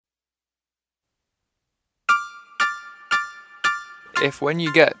if when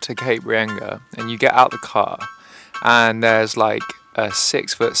you get to Cape Reinga and you get out the car and there's like a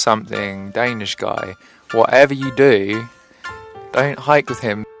 6 foot something Danish guy, whatever you do, don't hike with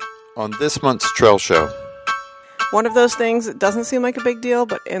him. On this month's Trail Show. One of those things that doesn't seem like a big deal,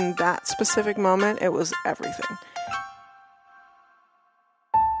 but in that specific moment, it was everything.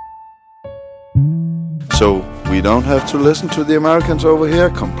 So we don't have to listen to the Americans over here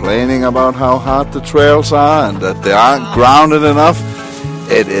complaining about how hard the trails are and that they aren't grounded enough.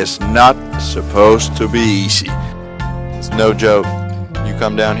 It is not supposed to be easy. It's no joke. You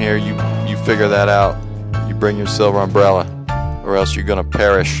come down here, you figure that out. You bring your silver umbrella, or else you're going to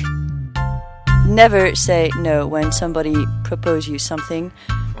perish. Never say no when somebody proposes you something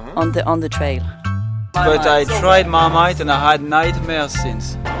on the trail. But I tried Marmite and I had nightmares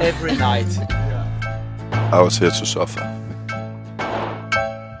since. Every night. I was here to suffer.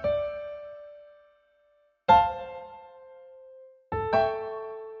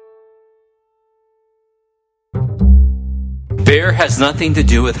 Bear has nothing to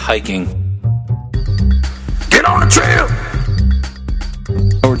do with hiking. Get on the trail!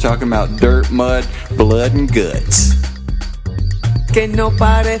 We're talking about dirt, mud, blood, and guts. Que no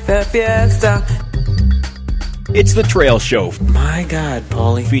parece fiesta. It's the Trail Show. My God,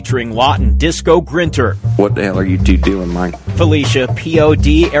 Paulie. Featuring Lawton Disco Grinter. What the hell are you two doing, Mike? Felicia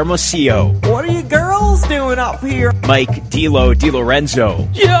P.O.D. Hermosillo. What are you girls doing up here? Mike Dilo Di Lorenzo.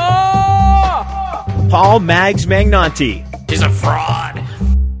 Yeah! Paul Mags Magnanti. He's a fraud.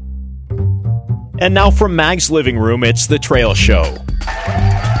 And now from Mag's living room, it's the Trail Show.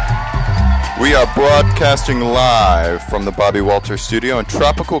 We are broadcasting live from the Bobby Walter studio in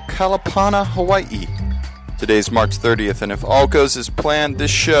tropical Kalapana, Hawaii. Today's March 30th, and if all goes as planned,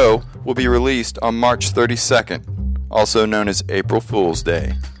 this show will be released on March 32nd, also known as April Fool's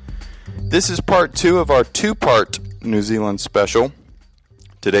Day. This is part 2 of our 2-part New Zealand special.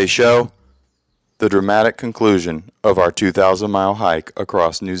 Today's show, the dramatic conclusion of our 2,000-mile hike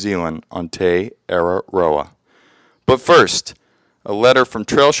across New Zealand on Te Araroa. But first, a letter from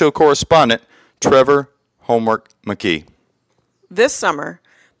Trail Show correspondent Trevor Homework McKee. This summer,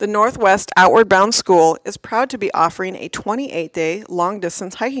 the Northwest Outward Bound School is proud to be offering a 28-day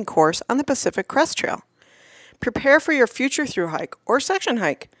long-distance hiking course on the Pacific Crest Trail. Prepare for your future thru hike or section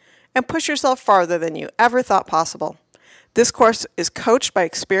hike and push yourself farther than you ever thought possible. This course is coached by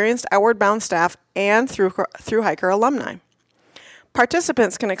experienced Outward Bound staff and thru hiker alumni.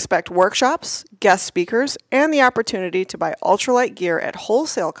 Participants can expect workshops, guest speakers, and the opportunity to buy ultralight gear at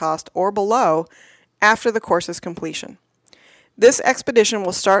wholesale cost or below after the course's completion. This expedition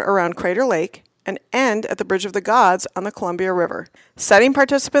will start around Crater Lake and end at the Bridge of the Gods on the Columbia River, setting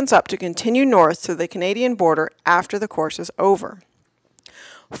participants up to continue north to the Canadian border after the course is over.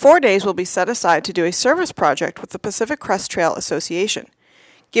 4 days will be set aside to do a service project with the Pacific Crest Trail Association,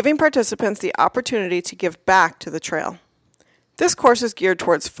 giving participants the opportunity to give back to the trail. This course is geared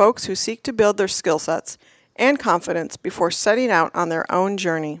towards folks who seek to build their skill sets and confidence before setting out on their own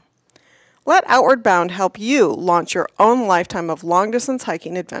journey. Let Outward Bound help you launch your own lifetime of long-distance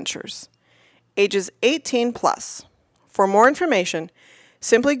hiking adventures. Ages 18 plus. For more information,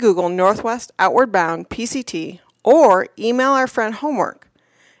 simply Google Northwest Outward Bound PCT or email our friend Homework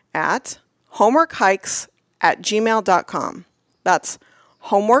at homeworkhikes@gmail.com. That's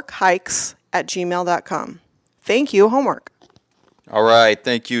homeworkhikes@gmail.com. Thank you, Homework. All right,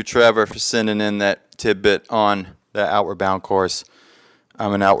 thank you, Trevor, for sending in that tidbit on the Outward Bound course.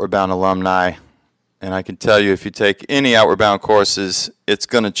 I'm an Outward Bound alumni, and I can tell you if you take any Outward Bound courses, it's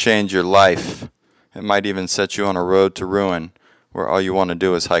going to change your life. It might even set you on a road to ruin where all you want to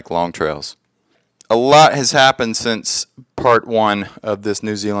do is hike long trails. A lot has happened since part 1 of this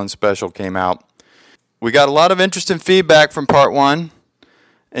New Zealand special came out. We got a lot of interesting feedback from part 1.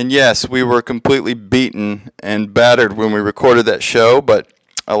 And yes, we were completely beaten and battered when we recorded that show, but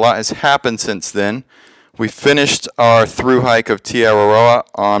a lot has happened since then. We finished our thru hike of Te Araroa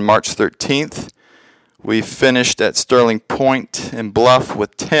on March 13th. We finished at Sterling Point and Bluff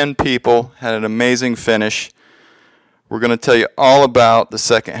with 10 people, had an amazing finish. We're going to tell you all about the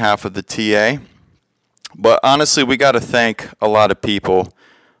second half of the TA. But honestly, we got to thank a lot of people.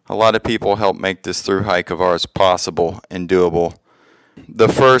 A lot of people helped make this thru hike of ours possible and doable. The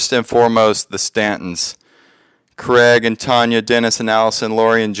first and foremost, the Stantons. Craig and Tanya, Dennis and Allison,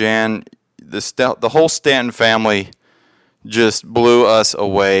 Lori and Jan, the whole Stanton family just blew us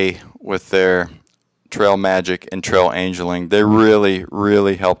away with their trail magic and trail angeling. They really,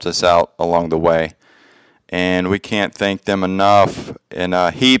 really helped us out along the way. And we can't thank them enough. And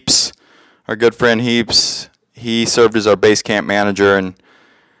Heaps, our good friend Heaps, he served as our base camp manager, and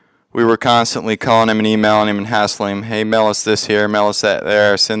we were constantly calling him and emailing him and hassling him. Hey, mail us this here, mail us that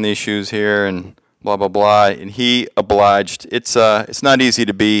there, send these shoes here, and blah, blah, blah. And he obliged. It's not easy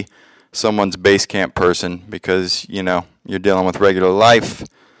to be someone's base camp person because, you're dealing with regular life.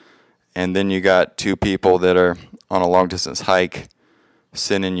 And then you got two people that are on a long-distance hike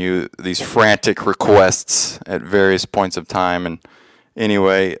sending you these frantic requests at various points of time. And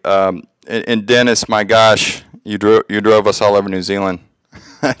anyway, and Dennis, my gosh, you drove us all over New Zealand.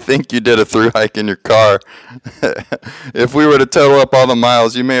 I think you did a through hike in your car. If we were to total up all the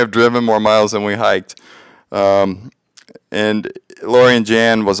miles, you may have driven more miles than we hiked. And Lori and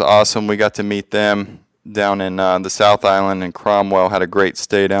Jan was awesome. We got to meet them down in the South Island, and Cromwell had a great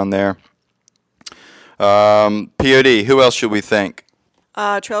stay down there. POD, who else should we thank?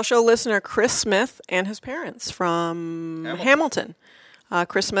 Trail Show listener Chris Smith and his parents from Hamilton.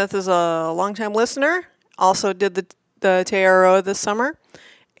 Chris Smith is a longtime listener, also did the Te Aroa this summer.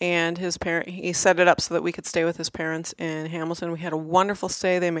 And he set it up so that we could stay with his parents in Hamilton. We had a wonderful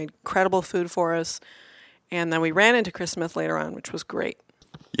stay. They made incredible food for us. And then we ran into Chris Smith later on, which was great.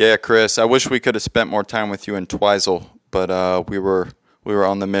 Yeah, Chris, I wish we could have spent more time with you in Twizel, but we were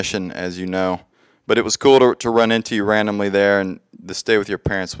on the mission, as you know. But it was cool to run into you randomly there, and the stay with your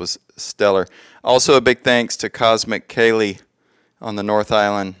parents was stellar. Also, a big thanks to Cosmic Kaylee on the North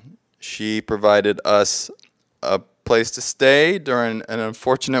Island. She provided us a place to stay during an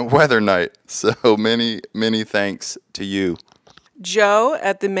unfortunate weather night. So many, many thanks to you. Joe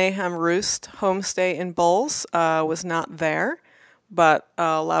at the Mayhem Roost homestay in Bowles was not there, but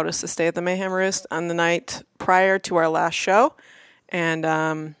allowed us to stay at the Mayhem Roost on the night prior to our last show. And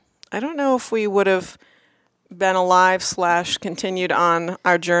I don't know if we would have been alive / continued on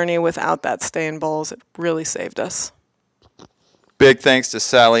our journey without that stay in Bowles. It really saved us. Big thanks to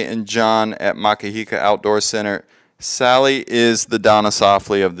Sally and John at Makahika Outdoor Center. Sally is the Donna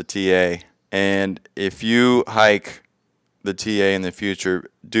Softly of the TA, and if you hike the TA in the future,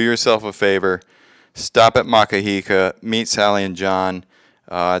 do yourself a favor, stop at Makahika, meet Sally and John.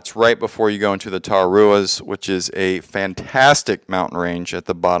 It's right before you go into the Tararuas, which is a fantastic mountain range at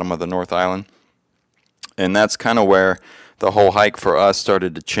the bottom of the North Island, and that's kind of where the whole hike for us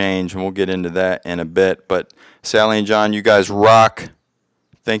started to change, and we'll get into that in a bit. But Sally and John, you guys rock.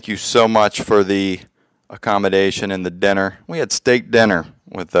 Thank you so much for the accommodation and the dinner. We had steak dinner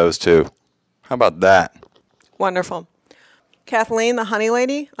with those two. How about that? Wonderful. Kathleen, the honey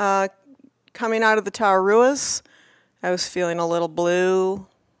lady, coming out of the Tararuas, I was feeling a little blue,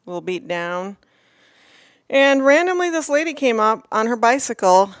 a little beat down. And randomly this lady came up on her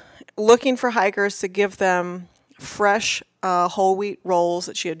bicycle looking for hikers to give them fresh whole wheat rolls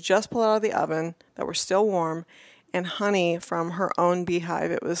that she had just pulled out of the oven that were still warm, and honey from her own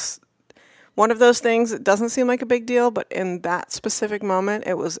beehive. It was one of those things that doesn't seem like a big deal, but in that specific moment,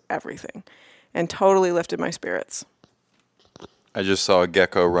 it was everything and totally lifted my spirits. I just saw a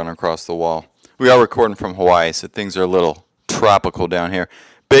gecko run across the wall. We are recording from Hawaii, so things are a little tropical down here.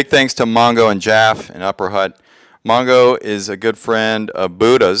 Big thanks to Mongo and Jaff in Upper Hutt. Mongo is a good friend of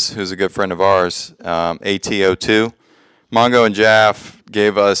Buddha's, who's a good friend of ours, ATO2. Mongo and Jaff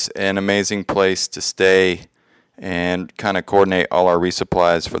gave us an amazing place to stay and kind of coordinate all our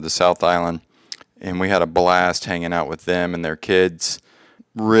resupplies for the South Island. And we had a blast hanging out with them and their kids.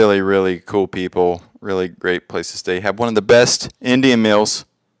 Really, really cool people. Really great place to stay. Have one of the best Indian meals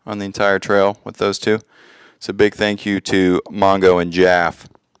on the entire trail with those two. So big thank you to Mongo and Jaff.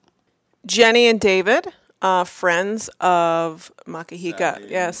 Jenny and David, friends of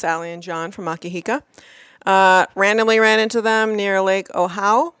Makahika. Sally and John from Makahika. Randomly ran into them near Lake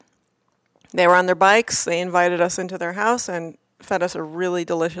Ohau. They were on their bikes. They invited us into their house and fed us a really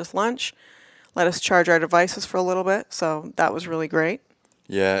delicious lunch. Let us charge our devices for a little bit. So that was really great.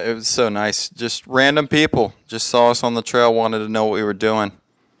 Yeah, it was so nice. Just random people just saw us on the trail, wanted to know what we were doing.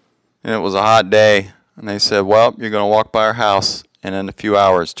 And it was a hot day. And they said, well, you're going to walk by our house, and in a few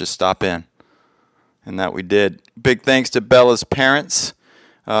hours, just stop in. And that we did. Big thanks to Bella's parents.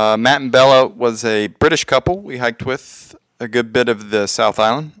 Matt and Bella was a British couple we hiked with a good bit of the South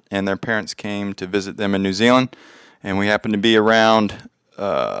Island, and their parents came to visit them in New Zealand. And we happened to be around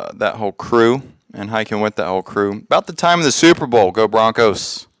that whole crew and hiking with that whole crew. About the time of the Super Bowl, go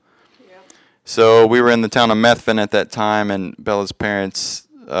Broncos. Yeah. So we were in the town of Methven at that time, and Bella's parents,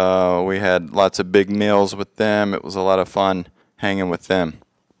 we had lots of big meals with them. It was a lot of fun hanging with them.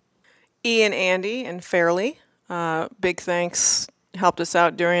 E and Andy in Fairleigh, big thanks, helped us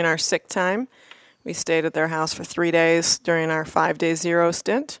out during our sick time. We stayed at their house for 3 days during our 5-day zero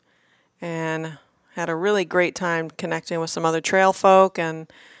stint and had a really great time connecting with some other trail folk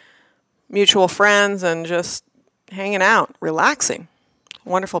and mutual friends and just hanging out, relaxing.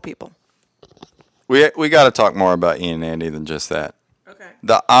 Wonderful people. We got to talk more about E and Andy than just that. Okay.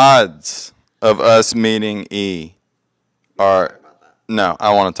 The odds of us meeting E are... No,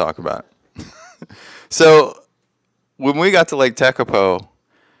 I want to talk about it. So, when we got to Lake Tekapo,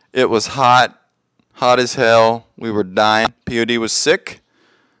 it was hot as hell. We were dying. POD was sick,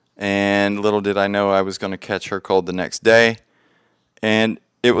 and little did I know I was going to catch her cold the next day. And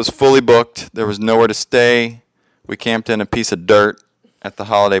it was fully booked. There was nowhere to stay. We camped in a piece of dirt at the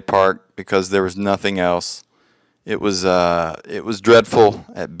holiday park because there was nothing else. It was dreadful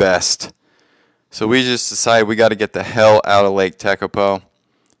at best. So we just decided we got to get the hell out of Lake Tekapo.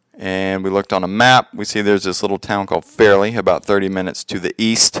 And we looked on a map. We see there's this little town called Fairley, about 30 minutes to the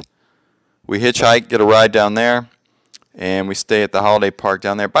east. We hitchhike, get a ride down there, and we stay at the holiday park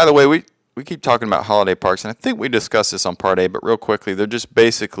down there. By the way, we keep talking about holiday parks, and I think we discussed this on Part A, but real quickly, they're just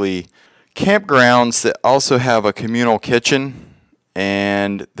basically campgrounds that also have a communal kitchen,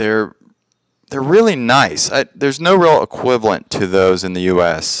 and they're really nice. There's no real equivalent to those in the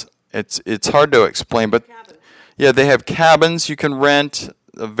U.S. It's hard to explain, but yeah, they have cabins you can rent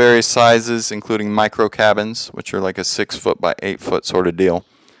of various sizes, including micro cabins, which are like a 6-foot by 8-foot sort of deal.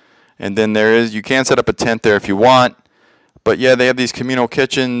 And then you can set up a tent there if you want. But yeah, they have these communal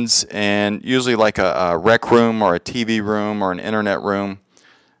kitchens and usually like a rec room or a TV room or an internet room.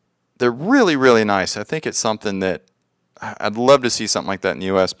 They're really, really nice. I think it's something that I'd love to see something like that in the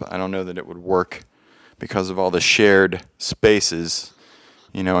U.S., but I don't know that it would work because of all the shared spaces.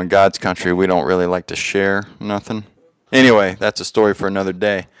 You know, in God's country, we don't really like to share nothing. Anyway, that's a story for another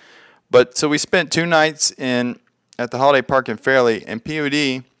day. But so we spent 2 nights at the holiday park in Fairley, and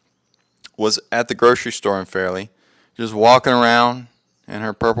POD was at the grocery store in Fairley, just walking around in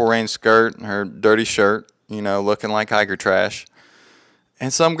her Purple Rain skirt and her dirty shirt, you know, looking like hiker trash.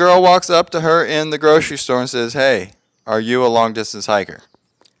 And some girl walks up to her in the grocery store and says, "Hey, are you a long-distance hiker?"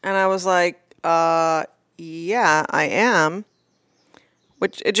 And I was like, yeah, I am.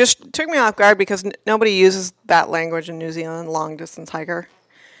 Which it just took me off guard because nobody uses that language in New Zealand, long-distance hiker.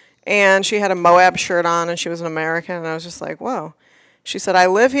 And she had a Moab shirt on, and she was an American, and I was just like, whoa. She said, I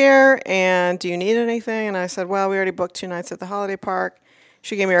live here, and do you need anything? And I said, well, we already booked 2 nights at the holiday park.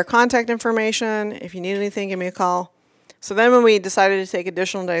 She gave me her contact information. If you need anything, give me a call. So then when we decided to take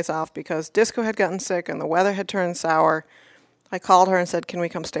additional days off because Disco had gotten sick and the weather had turned sour, I called her and said, can we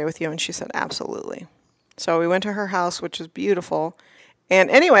come stay with you? And she said, absolutely. So we went to her house, which is beautiful. And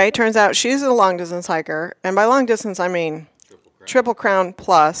anyway, it turns out she's a long-distance hiker. And by long-distance, I mean Triple Crown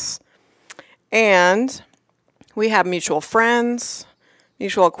plus. And we have mutual friends,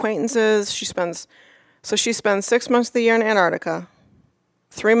 mutual acquaintances. She spends 6 months of the year in Antarctica,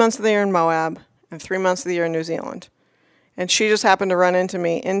 3 months of the year in Moab, and 3 months of the year in New Zealand. And she just happened to run into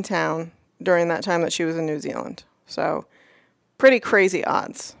me in town during that time that she was in New Zealand. So pretty crazy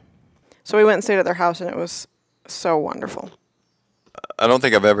odds. So we went and stayed at their house, and it was so wonderful. I don't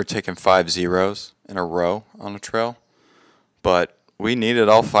think I've ever taken 5 zeros in a row on a trail, but we needed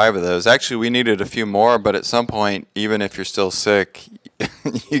all 5 of those. Actually, we needed a few more, but at some point, even if you're still sick,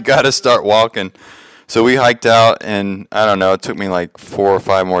 you got to start walking. So we hiked out, and I don't know, it took me like 4 or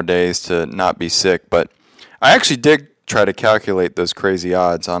 5 more days to not be sick, but I actually did try to calculate those crazy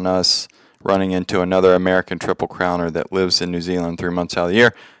odds on us running into another American Triple Crowner that lives in New Zealand 3 months out of the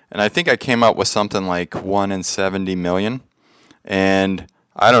year, and I think I came up with something like 1 in 70 million. And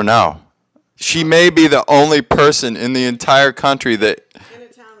I don't know. She may be the only person in the entire country that... In a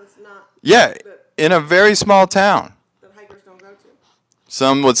town that's not... Yeah, in a very small town. That hikers don't go to.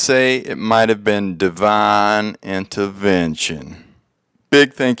 Some would say it might have been divine intervention.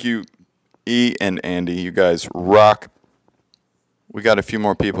 Big thank you, E and Andy. You guys rock. We got a few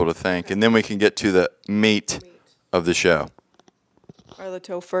more people to thank, and then we can get to the meat of the show. Or the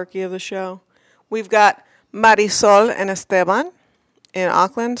tofurkey of the show. We've got Marisol and Esteban in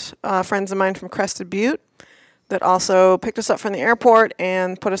Auckland, friends of mine from Crested Butte that also picked us up from the airport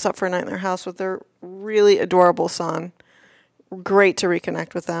and put us up for a night in their house with their really adorable son. Great to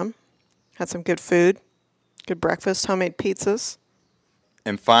reconnect with them. Had some good food, good breakfast, homemade pizzas.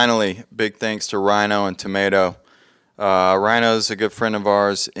 And finally, big thanks to Rhino and Tomato. Rhino's a good friend of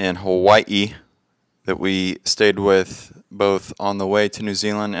ours in Hawaii that we stayed with both on the way to New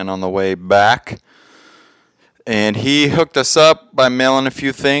Zealand and on the way back. And he hooked us up by mailing a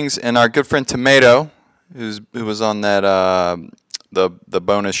few things. And our good friend Tomato, who was on that the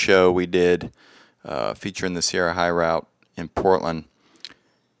bonus show we did featuring the Sierra High Route in Portland,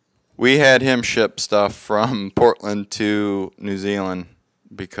 we had him ship stuff from Portland to New Zealand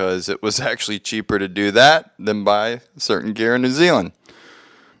because it was actually cheaper to do that than buy certain gear in New Zealand.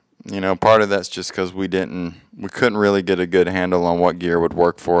 Part of that's just because we couldn't really get a good handle on what gear would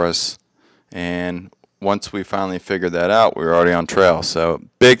work for us. And once we finally figured that out, we were already on trail. So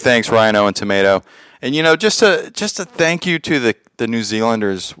big thanks, Rhino and Tomato. And, just a thank you to the New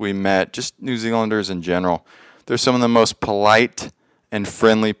Zealanders we met, just New Zealanders in general. They're some of the most polite and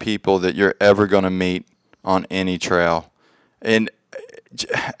friendly people that you're ever going to meet on any trail. And,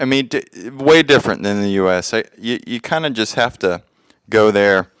 I mean, way different than the U.S. You kind of just have to go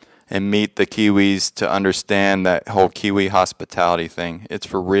there and meet the Kiwis to understand that whole Kiwi hospitality thing. It's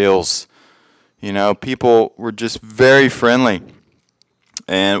for reals. People were just very friendly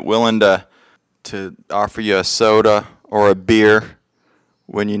and willing to offer you a soda or a beer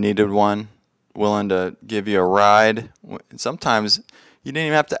when you needed one, willing to give you a ride. Sometimes you didn't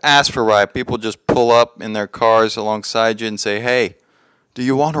even have to ask for a ride. People just pull up in their cars alongside you and say, "Hey, do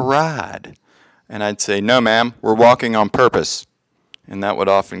you want a ride?" And I'd say, "No, ma'am, we're walking on purpose." And that would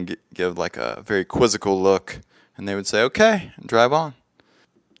often give like a very quizzical look. And they would say, "Okay," and drive on.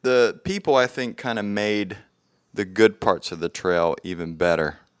 The people, I think, kind of made the good parts of the trail even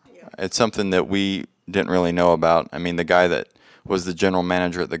better. Yeah. It's something that we didn't really know about. I mean, the guy that was the general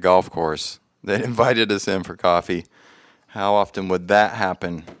manager at the golf course that invited us in for coffee, how often would that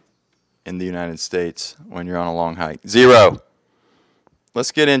happen in the United States when you're on a long hike? Zero.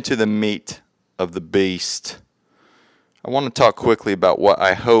 Let's get into the meat of the beast. I want to talk quickly about what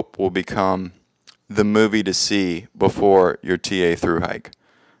I hope will become the movie to see before your TA thru hike.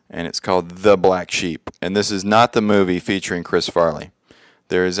 And it's called The Black Sheep. And this is not the movie featuring Chris Farley.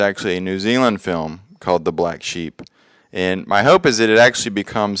 There is actually a New Zealand film called The Black Sheep. And my hope is that it actually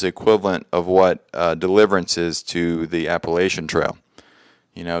becomes equivalent of what Deliverance is to the Appalachian Trail.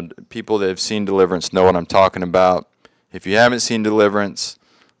 People that have seen Deliverance know what I'm talking about. If you haven't seen Deliverance,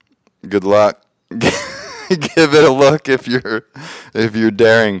 good luck. Give it a look if you're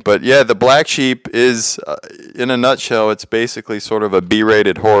daring. But yeah, The Black Sheep is, in a nutshell, it's basically sort of a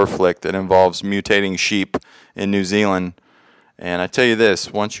B-rated horror flick that involves mutating sheep in New Zealand. And I tell you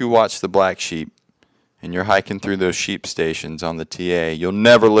this, once you watch The Black Sheep and you're hiking through those sheep stations on the TA, you'll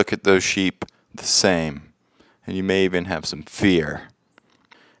never look at those sheep the same. And you may even have some fear.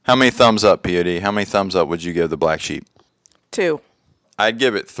 How many thumbs up, POD? How many thumbs up would you give The Black Sheep? 2. I'd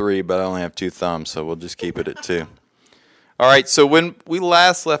give it 3, but I only have 2 thumbs, so we'll just keep it at 2. All right, so when we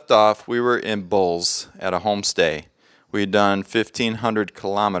last left off, we were in Bulls at a homestay. We had done 1,500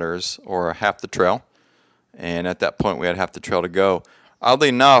 kilometers, or half the trail, and at that point we had half the trail to go. Oddly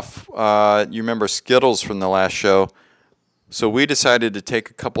enough, you remember Skittles from the last show, so we decided to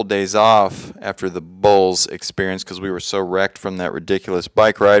take a couple days off after the Bulls experience because we were so wrecked from that ridiculous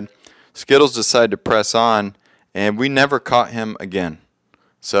bike ride. Skittles decided to press on, and we never caught him again.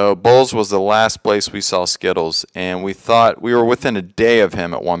 So Bulls was the last place we saw Skittles, and we thought we were within a day of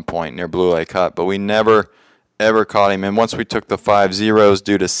him at one point near Blue Lake Hut, but we never, ever caught him. And once we took the 5 zeros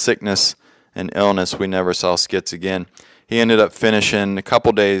due to sickness and illness, we never saw Skits again. He ended up finishing a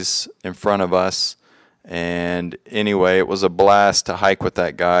couple days in front of us, and anyway, it was a blast to hike with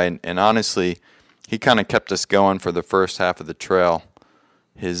that guy, and honestly, he kind of kept us going for the first half of the trail.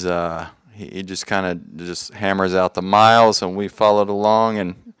 He just kind of just hammers out the miles, and we followed along.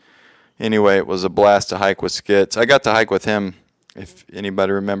 And anyway, it was a blast to hike with Skits. I got to hike with him, if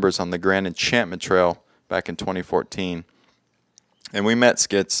anybody remembers, on the Grand Enchantment Trail back in 2014. And we met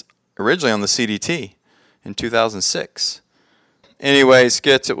Skits originally on the CDT in 2006. Anyway,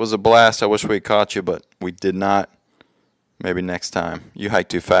 Skits, it was a blast. I wish we had caught you, but we did not. Maybe next time. You hike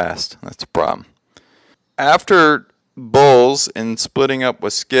too fast. That's the problem. After Bulls and splitting up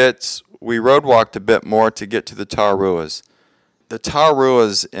with Skits, we road walked a bit more to get to the Tararuas. The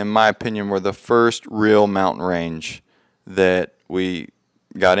Tararuas, in my opinion, were the first real mountain range that we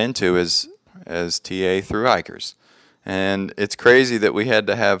got into as TA thru hikers. And it's crazy that we had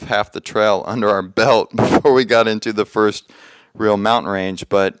to have half the trail under our belt before we got into the first real mountain range,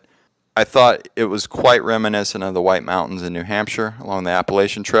 but I thought it was quite reminiscent of the White Mountains in New Hampshire along the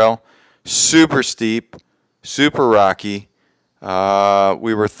Appalachian Trail. Super steep, super rocky.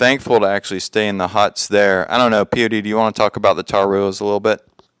 We were thankful to actually stay in the huts there. I don't know, POD, do you want to talk about the Tararuas a little bit?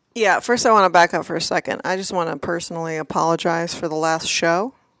 Yeah, first I want to back up for a second. I just want to personally apologize for the last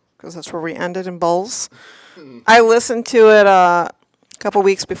show, because that's where we ended in Bulls. I listened to it a couple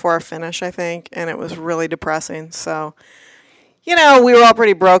weeks before our finish, I think, and it was really depressing. So, we were all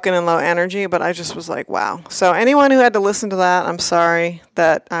pretty broken and low energy, but I just was like, wow. So anyone who had to listen to that, I'm sorry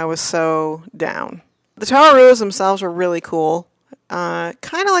that I was so down. The Tararuas themselves were really cool. Kind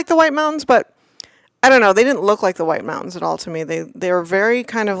of like the White Mountains, but I don't know. They didn't look like the White Mountains at all to me. They were very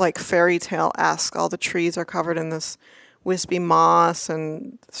kind of like fairy tale-esque. All the trees are covered in this wispy moss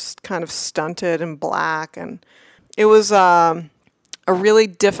and kind of stunted and black. And it was a really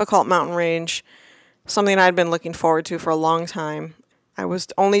difficult mountain range, something I'd been looking forward to for a long time. I was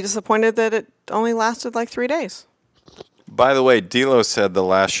only disappointed that it only lasted like 3 days. By the way, D'Lo said the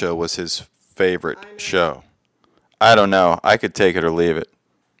last show was his favorite show. I don't know. I could take it or leave it.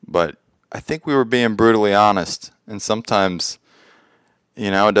 But I think we were being brutally honest. And sometimes,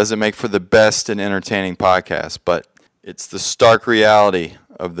 it doesn't make for the best and entertaining podcast. But it's the stark reality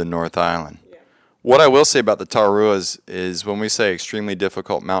of the North Island. Yeah. What I will say about the Tararuas is when we say extremely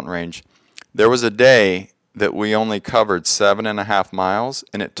difficult mountain range, there was a day that we only covered 7.5 miles,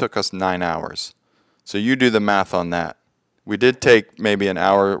 and it took us 9 hours. So you do the math on that. We did take maybe an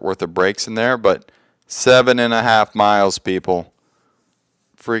hour worth of breaks in there, but 7.5 miles, people.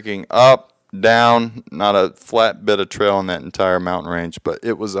 Freaking up, down, not a flat bit of trail in that entire mountain range, but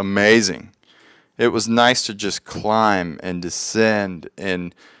it was amazing. It was nice to just climb and descend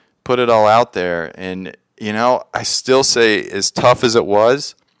and put it all out there. And, I still say, as tough as it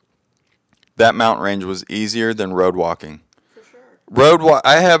was, that mountain range was easier than road walking. For sure.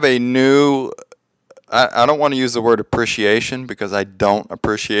 I have a new... I don't want to use the word appreciation because I don't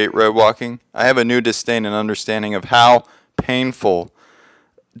appreciate road walking. I have a new disdain and understanding of how painful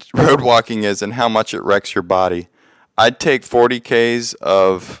road walking is and how much it wrecks your body. I'd take 40 Ks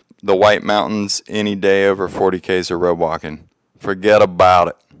of the White Mountains any day over 40 Ks of road walking. Forget about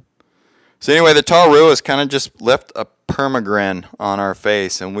it. So anyway, the Tararuas kind of just left a permagrin on our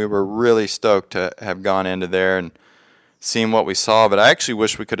face, and we were really stoked to have gone into there and seen what we saw. But I actually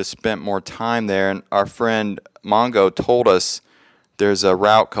wish we could have spent more time there. And our friend Mongo told us there's a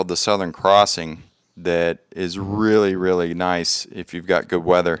route called the Southern Crossing that is really, really nice if you've got good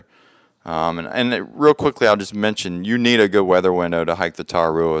weather. And real quickly, I'll just mention, you need a good weather window to hike the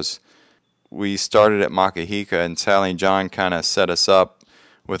Tararuas. We started at Makahika, and Sally and John kind of set us up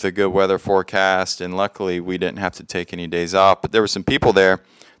with a good weather forecast, and luckily we didn't have to take any days off. But there were some people there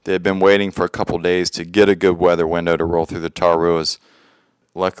that had been waiting for a couple days to get a good weather window to roll through the Tararuas.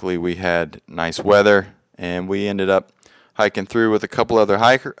 Luckily, we had nice weather, and we ended up hiking through with a couple other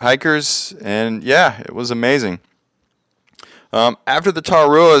hikers, and yeah, it was amazing. After the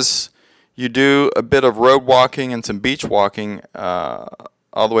Tararuas, you do a bit of road walking and some beach walking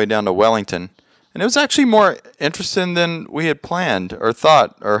all the way down to Wellington. And it was actually more interesting than we had planned or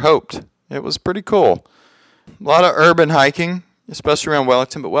thought or hoped. It was pretty cool. A lot of urban hiking, especially around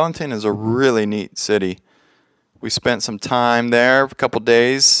Wellington, but Wellington is a really neat city. We spent some time there, a couple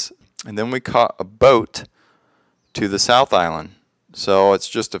days, and then we caught a boat to the South Island. So it's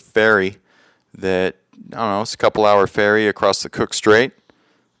just a ferry that, it's a couple-hour ferry across the Cook Strait,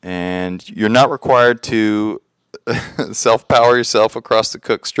 and you're not required to self-power yourself across the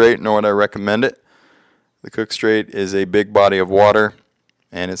Cook Strait, nor would I recommend it. The Cook Strait is a big body of water,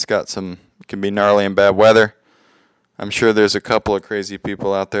 and it can be gnarly in bad weather. I'm sure there's a couple of crazy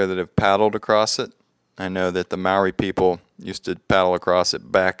people out there that have paddled across it. I know that the Maori people used to paddle across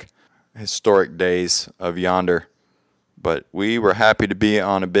it back historic days of yonder. But we were happy to be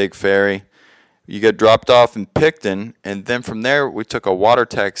on a big ferry. You get dropped off in Picton, and then from there we took a water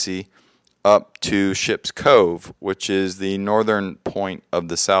taxi up to Ship's Cove, which is the northern point of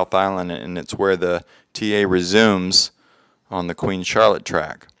the South Island, and it's where the TA resumes on the Queen Charlotte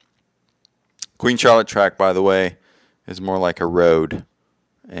track. Queen Charlotte track, by the way, is more like a road,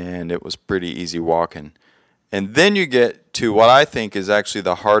 and it was pretty easy walking. And then you get to what I think is actually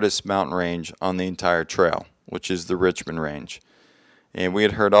the hardest mountain range on the entire trail, which is the Richmond Range. And we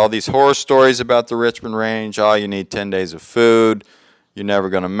had heard all these horror stories about the Richmond Range. Oh, you need 10 days of food. You're never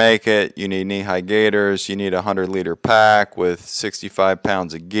going to make it. You need knee-high gaiters. You need a 100-liter pack with 65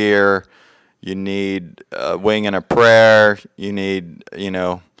 pounds of gear. You need a wing and a prayer. You need,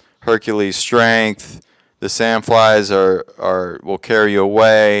 Hercules strength. The sandflies will carry you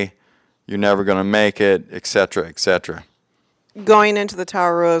away. You're never going to make it, etc., etc. Going into the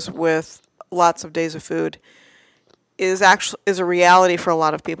Tararuas with lots of days of food is a reality for a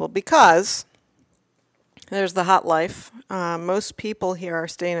lot of people because there's the hut life. Most people here are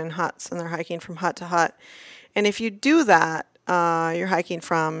staying in huts and they're hiking from hut to hut. And if you do that, you're hiking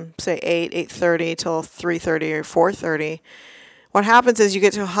from say 8:30 till 3:30 or 4:30. What happens is you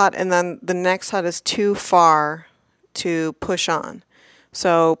get to a hut and then the next hut is too far to push on.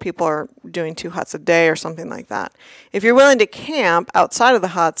 So people are doing 2 huts a day or something like that. If you're willing to camp outside of the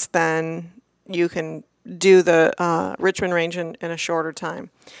huts, then you can do the Richmond Range in a shorter time.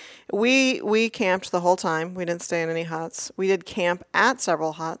 We camped the whole time. We didn't stay in any huts. We did camp at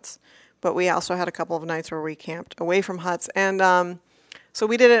several huts, but we also had a couple of nights where we camped away from huts. And so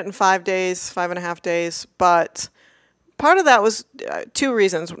we did it in 5.5 days, but part of that was two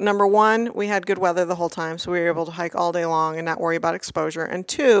reasons. Number one, we had good weather the whole time, so we were able to hike all day long and not worry about exposure. And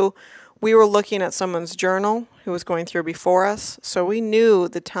two, we were looking at someone's journal who was going through before us, so we knew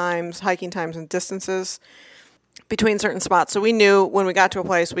the times, hiking times and distances between certain spots. So we knew when we got to a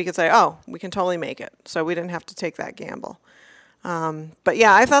place, we could say, oh, we can totally make it. So we didn't have to take that gamble. But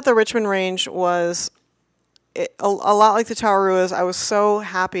yeah, I thought the Richmond Range was a lot like the Tauruas. I was so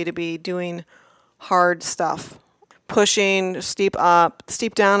happy to be doing hard stuff. Pushing, steep up,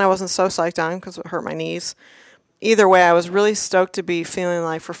 steep down, I wasn't so psyched on because it hurt my knees. Either way, I was really stoked to be feeling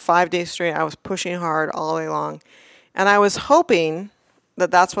like for 5 days straight, I was pushing hard all day long. And I was hoping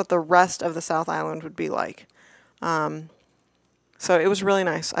that that's what the rest of the South Island would be like. So it was really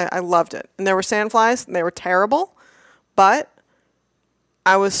nice. I loved it. And there were sandflies, and they were terrible, but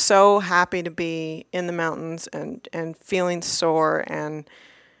I was so happy to be in the mountains and feeling sore and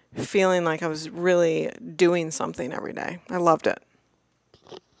feeling like I was really doing something every day. I loved it.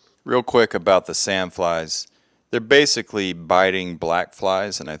 Real quick about the sandflies. They're basically biting black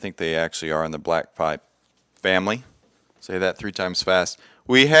flies, and I think they actually are in the black fly family. Say that 3 times fast.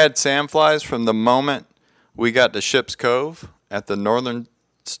 We had sandflies from the moment we got to Ship's Cove at the northern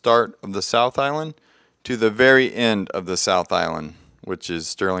start of the South Island to the very end of the South Island, which is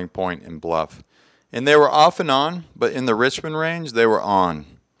Sterling Point and Bluff. And they were off and on, but in the Richmond Range, they were on.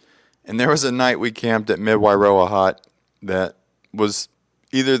 And there was a night we camped at Mid-Wairoa Hut that was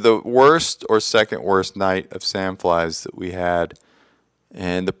either the worst or second worst night of sandflies that we had.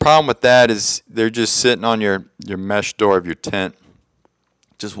 And the problem with that is they're just sitting on your mesh door of your tent,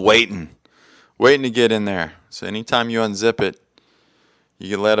 just waiting to get in there. So anytime you unzip it,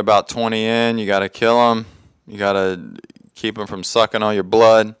 you can let about 20 in. You got to kill them. You got to keep them from sucking all your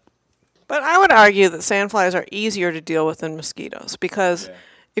blood. But I would argue that sandflies are easier to deal with than mosquitoes because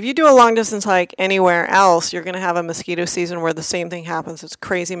if you do a long distance hike anywhere else, you're going to have a mosquito season where the same thing happens. It's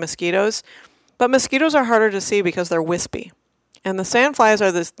crazy mosquitoes. But mosquitoes are harder to see because they're wispy. And the sandflies are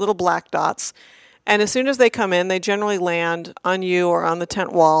these little black dots. And as soon as they come in, they generally land on you or on the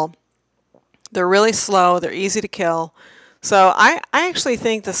tent wall. They're really slow. They're easy to kill. So I actually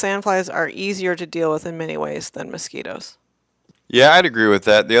think the sandflies are easier to deal with in many ways than mosquitoes. Yeah, I'd agree with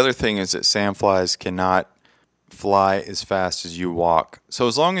that. The other thing is that sandflies cannot fly as fast as you walk. So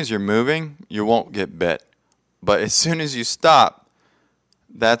as long as you're moving, you won't get bit. But as soon as you stop,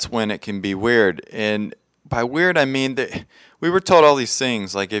 that's when it can be weird. And by weird, I mean that we were told all these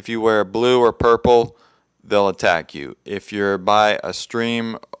things, like if you wear blue or purple, they'll attack you. If you're by a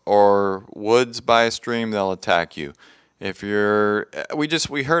stream or woods by a stream, they'll attack you. If you're,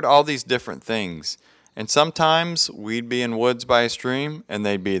 we heard all these different things. And sometimes we'd be in woods by a stream and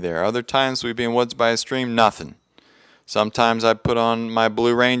they'd be there. Other times we'd be in woods by a stream, nothing. Sometimes I'd put on my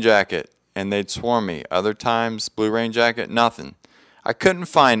blue rain jacket and they'd swarm me. Other times, blue rain jacket, nothing. I couldn't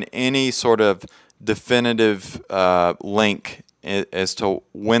find any sort of definitive link as to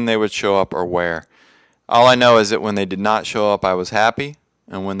when they would show up or where. All I know is that when they did not show up, I was happy.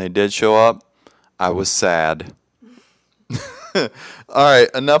 And when they did show up, I was sad. All right,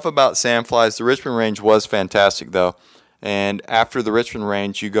 enough about sandflies. The Richmond Range was fantastic, though. And after the Richmond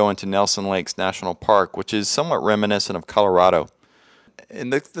Range, you go into Nelson Lakes National Park, which is somewhat reminiscent of Colorado.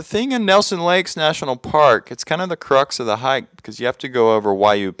 And the thing in Nelson Lakes National Park, it's kind of the crux of the hike because you have to go over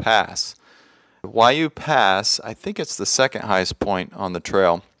Waiau Pass. Waiau Pass, I think it's the second highest point on the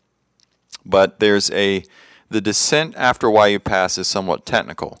trail. But the descent after Waiau Pass is somewhat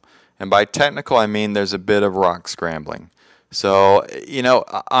technical. And by technical, I mean there's a bit of rock scrambling. So,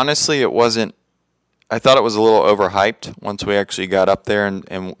 honestly, I thought it was a little overhyped once we actually got up there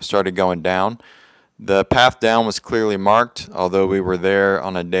and started going down. The path down was clearly marked, although we were there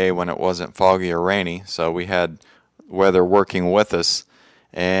on a day when it wasn't foggy or rainy, so we had weather working with us.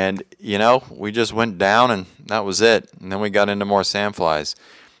 And, we just went down and that was it. And then we got into more sandflies.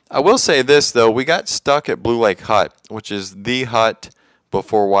 I will say this, though. We got stuck at Blue Lake Hut, which is the hut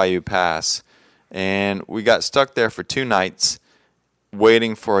before Waiau Pass. And we got stuck there for 2 nights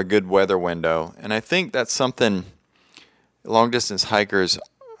waiting for a good weather window. And I think that's something long-distance hikers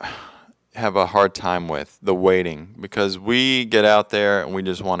have a hard time with, the waiting. Because we get out there and we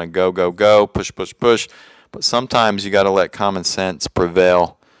just want to go, go, go, push, push, push. But sometimes you got to let common sense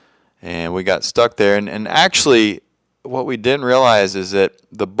prevail. And we got stuck there. And actually, what we didn't realize is that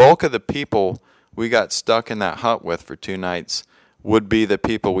the bulk of the people we got stuck in that hut with for 2 nights would be the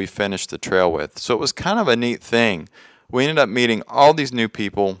people we finished the trail with. So it was kind of a neat thing. We ended up meeting all these new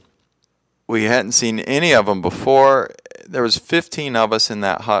people. We hadn't seen any of them before. There was 15 of us in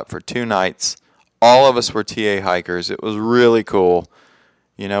that hut for 2 nights. All of us were TA hikers. It was really cool.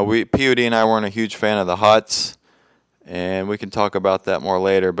 POD and I weren't a huge fan of the huts. And we can talk about that more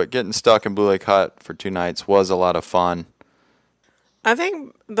later. But getting stuck in Blue Lake Hut for 2 nights was a lot of fun. I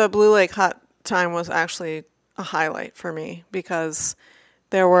think the Blue Lake Hut time was actually a highlight for me because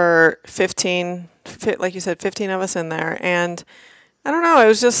there were 15, like you said, 15 of us in there. And I don't know, it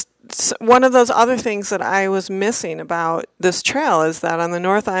was just one of those other things that I was missing about this trail is that on the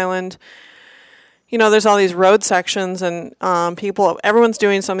North Island, you know, there's all these road sections and everyone's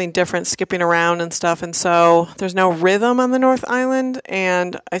doing something different, skipping around and stuff. And so there's no rhythm on the North Island.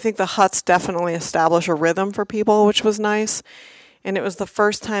 And I think the huts definitely establish a rhythm for people, which was nice. And it was the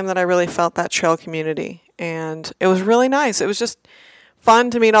first time that I really felt that trail community. And it was really nice. It was just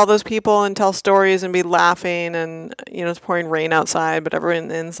fun to meet all those people and tell stories and be laughing. And, you know, it's pouring rain outside, but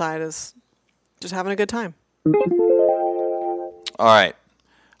everyone inside is just having a good time. All right.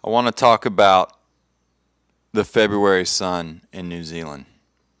 I want to talk about the February sun in New Zealand.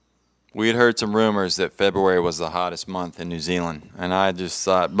 We had heard some rumors that February was the hottest month in New Zealand. And I just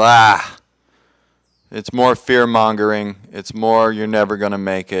thought, blah. It's more fear-mongering. It's more you're never going to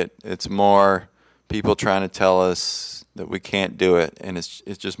make it. It's more people trying to tell us that we can't do it. And it's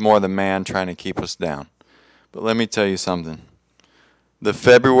just more the man trying to keep us down. But let me tell you something. The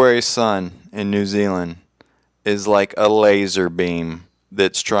February sun in New Zealand is like a laser beam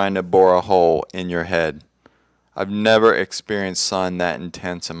that's trying to bore a hole in your head. I've never experienced sun that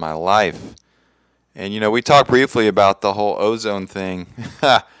intense in my life. And, you know, we talked briefly about the whole ozone thing.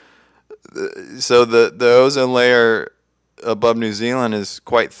 So the ozone layer above New Zealand is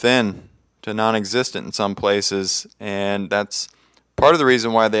quite thin to non-existent in some places, and that's part of the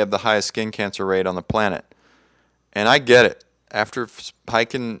reason why they have the highest skin cancer rate on the planet. And I get it. After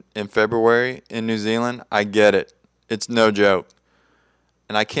hiking in February in New Zealand, I get it. It's no joke.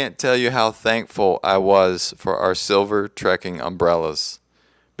 And I can't tell you how thankful I was for our silver trekking umbrellas,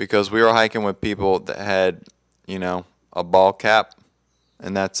 because we were hiking with people that had, you know, a ball cap,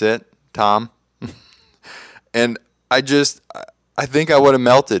 and that's it. Tom. And I think I would have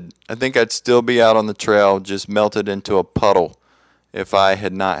melted. I think I'd still be out on the trail, just melted into a puddle if I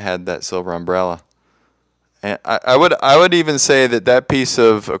had not had that silver umbrella. And I would even say that piece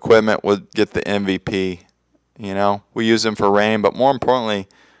of equipment would get the MVP. You know, we use them for rain, but more importantly,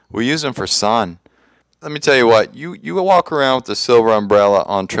 we use them for sun. Let me tell you what, you walk around with the silver umbrella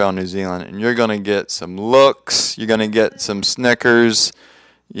on Trail New Zealand, and you're going to get some looks, you're going to get some snickers.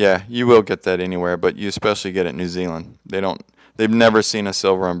 Yeah, you will get that anywhere, but you especially get it in New Zealand. They've never seen a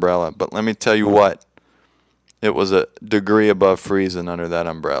silver umbrella. But let me tell you what, it was a degree above freezing under that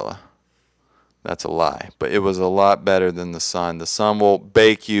umbrella. That's a lie, but it was a lot better than the sun. The sun will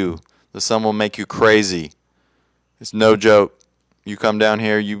bake you. The sun will make you crazy. It's no joke. You come down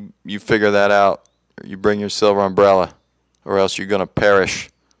here, you figure that out. You bring your silver umbrella, or else you're going to perish.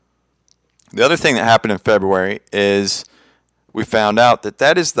 The other thing that happened in February is we found out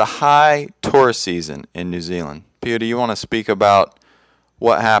that is the high tourist season in New Zealand. Pia, do you want to speak about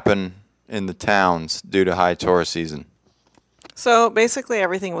what happened in the towns due to high tourist season? So basically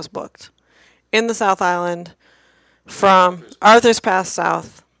everything was booked. In the South Island, from Arthur's Pass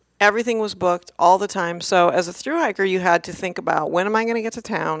south, everything was booked all the time. So as a thru hiker, you had to think about, when am I going to get to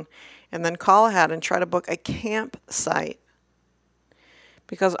town? And then call ahead and try to book a campsite,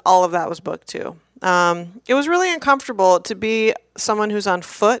 because all of that was booked too. It was really uncomfortable to be someone who's on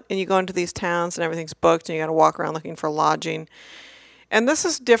foot and you go into these towns and everything's booked and you got to walk around looking for lodging. And this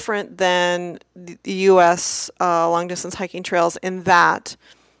is different than the U.S. Long-distance hiking trails in that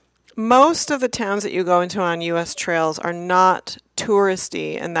most of the towns that you go into on U.S. trails are not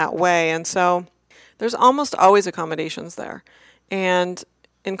touristy in that way. And so there's almost always accommodations there. And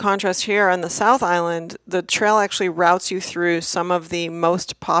in contrast here on the South Island, the trail actually routes you through some of the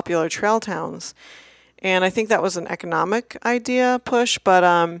most popular trail towns. And I think that was an economic idea push. But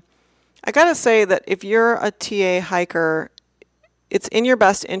I got to say that if you're a TA hiker, it's in your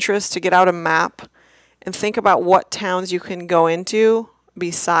best interest to get out a map and think about what towns you can go into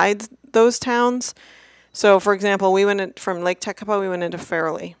besides those towns. So, for example, we went from Lake Tekapo, we went into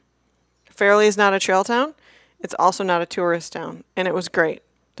Fairley. Fairley is not a trail town. It's also not a tourist town. And it was great.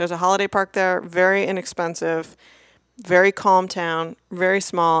 There's a holiday park there, very inexpensive, very calm town, very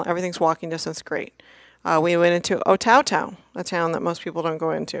small. Everything's walking distance, great. We went into Otautau, a town that most people don't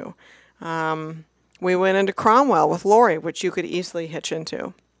go into. We went into Cromwell with Lori, which you could easily hitch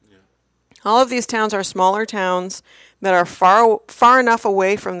into. Yeah. All of these towns are smaller towns that are far enough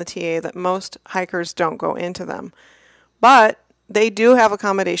away from the TA that most hikers don't go into them. But they do have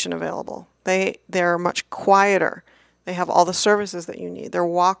accommodation available. They're much quieter. They have all the services that you need. They're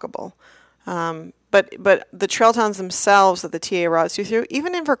walkable. But the trail towns themselves that the TA routes you through,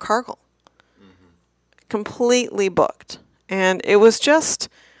 even Invercargill. completely booked. And it was just,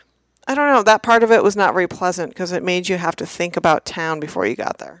 I don't know, that part of it was not very pleasant because it made you have to think about town before you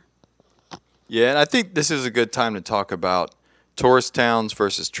got there. Yeah, and I think this is a good time to talk about tourist towns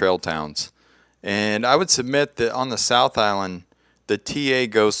versus trail towns. And I would submit that on the South Island, the TA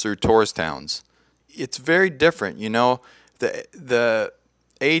goes through tourist towns. It's very different. You know, the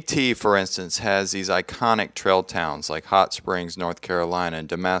AT, for instance, has these iconic trail towns like Hot Springs, North Carolina, and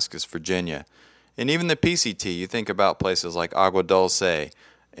Damascus, Virginia. And even the PCT, you think about places like Agua Dulce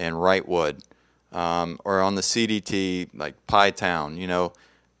and Wrightwood, or on the CDT, like Pie Town, you know.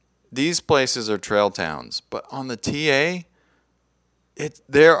 These places are trail towns. But on the TA,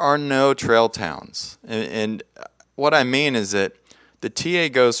 there are no trail towns. And what I mean is that the TA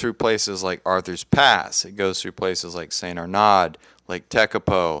goes through places like Arthur's Pass. It goes through places like St. Arnaud, Lake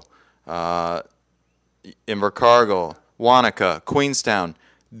Tekapo, Invercargill, Wanaka, Queenstown.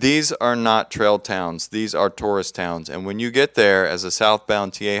 These are not trail towns. These are tourist towns. And when you get there as a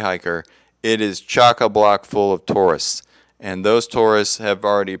southbound TA hiker, it is chock-a-block full of tourists. And those tourists have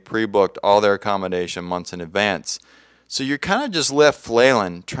already pre-booked all their accommodation months in advance. So you're kind of just left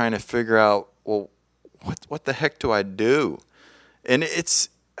flailing, trying to figure out, well, what the heck do I do? And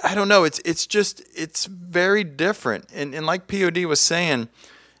I don't know, it's very different. And like POD was saying,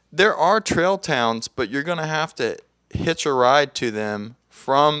 there are trail towns, but you're going to have to hitch a ride to them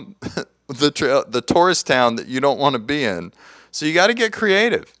from the tourist town that you don't want to be in. So you got to get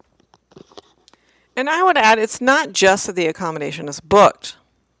creative. And I would add, it's not just that the accommodation is booked.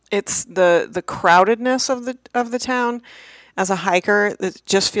 It's the crowdedness of the town. As a hiker, it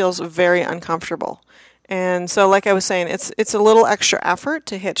just feels very uncomfortable. And so, like I was saying, it's a little extra effort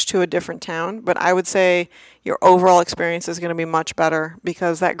to hitch to a different town, but I would say your overall experience is going to be much better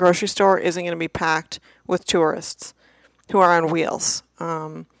because that grocery store isn't going to be packed with tourists who are on wheels.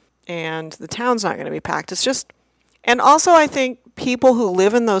 And the town's not going to be packed. It's just, and also I think people who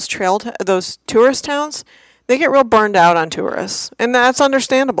live in those those tourist towns, they get real burned out on tourists, and that's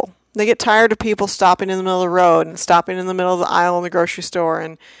understandable. They get tired of people stopping in the middle of the road and stopping in the middle of the aisle in the grocery store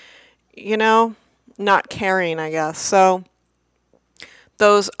and, you know, not caring, I guess. So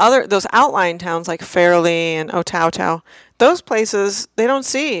those outlying towns like Fairleigh and Otautau, those places, they don't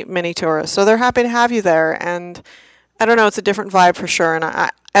see many tourists, so they're happy to have you there. And I don't know, it's a different vibe for sure. And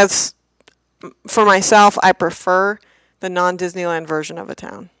as for myself, I prefer the non-Disneyland version of a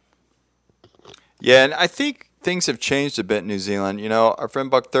town. Yeah, and I think things have changed a bit in New Zealand. You know, our friend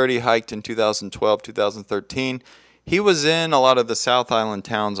Buck 30 hiked in 2012, 2013. He was in a lot of the South Island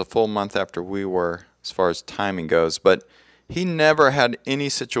towns a full month after we were, as far as timing goes, but he never had any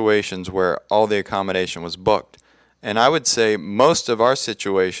situations where all the accommodation was booked. And I would say most of our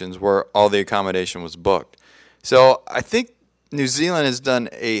situations where all the accommodation was booked. So I think New Zealand has done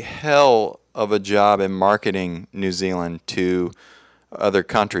a hell of a job in marketing New Zealand to other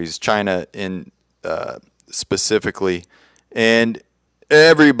countries, China in specifically, and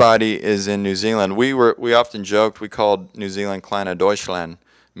everybody is in New Zealand. We often joked we called New Zealand Kleine Deutschland,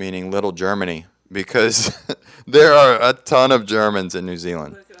 meaning Little Germany, because there are a ton of Germans in New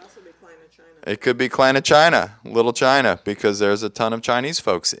Zealand. But it could also be Kleine China. It could be Kleine China, Little China, because there's a ton of Chinese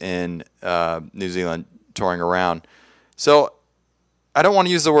folks in New Zealand touring around. So I don't want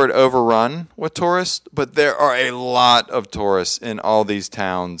to use the word overrun with tourists, but there are a lot of tourists in all these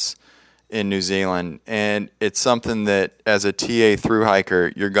towns in New Zealand, and it's something that as a TA through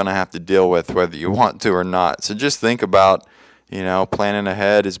hiker you're going to have to deal with whether you want to or not. So just think about, you know, planning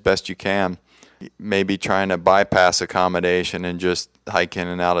ahead as best you can. Maybe trying to bypass accommodation and just hike in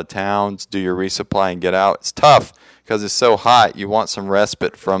and out of towns, do your resupply and get out. It's tough because it's so hot. You want some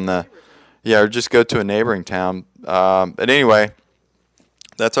respite from or just go to a neighboring town. But anyway,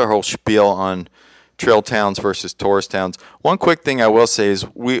 that's our whole spiel on trail towns versus tourist towns. One quick thing I will say is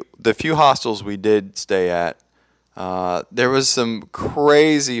the few hostels we did stay at, there was some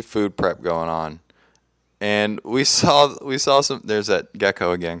crazy food prep going on, and we saw some. There's that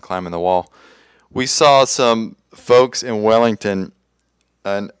gecko again climbing the wall. We saw some folks in Wellington,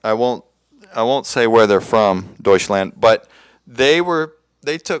 and I won't say where they're from, Deutschland, but they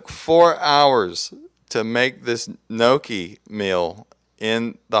took 4 hours to make this gnocchi meal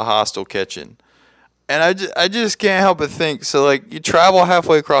in the hostel kitchen. And I just can't help but think, so like you travel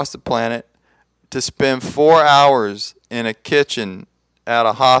halfway across the planet to spend 4 hours in a kitchen at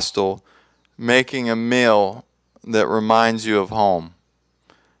a hostel making a meal that reminds you of home.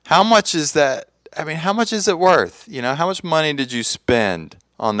 How much is that? I mean, how much is it worth? You know, how much money did you spend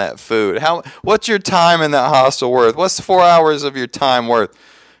on that food? What's your time in that hostel worth? What's 4 hours of your time worth?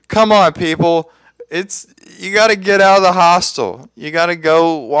 Come on, people. You got to get out of the hostel. You got to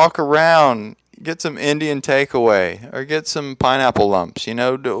go walk around. Get some Indian takeaway or get some pineapple lumps. You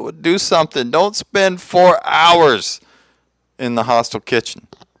know, do something. Don't spend 4 hours in the hostel kitchen.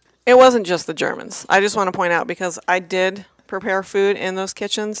 It wasn't just the Germans. I just want to point out, because I did prepare food in those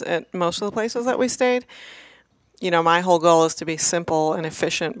kitchens at most of the places that we stayed. You know, my whole goal is to be simple and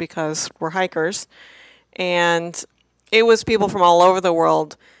efficient because we're hikers. And it was people from all over the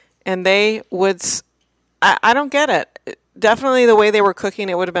world. And they would, I don't get it. Definitely the way they were cooking,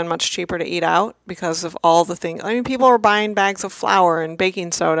 it would have been much cheaper to eat out because of all the things. I mean, people were buying bags of flour and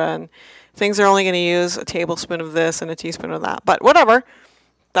baking soda and things they're only going to use a tablespoon of this and a teaspoon of that. But whatever.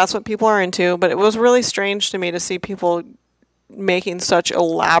 That's what people are into. But it was really strange to me to see people making such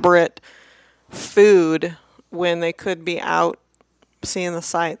elaborate food when they could be out seeing the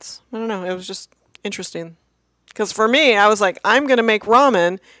sights. I don't know. It was just interesting. Because for me, I was like, I'm going to make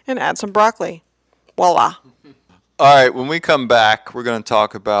ramen and add some broccoli. Voila. All right, when we come back, we're going to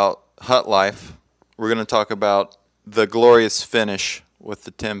talk about hut life. We're going to talk about the glorious finish with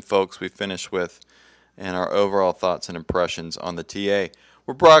the 10 folks we finished with and our overall thoughts and impressions on the TA.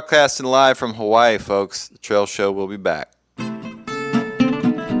 We're broadcasting live from Hawaii, folks. The Trail Show will be back.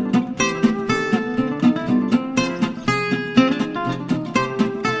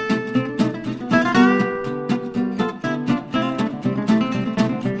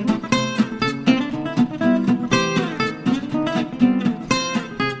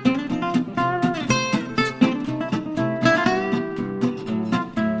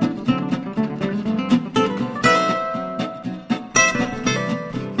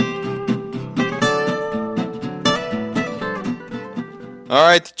 All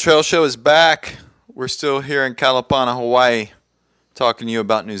right, the Trail Show is back. We're still here in Kalapana, Hawaii, talking to you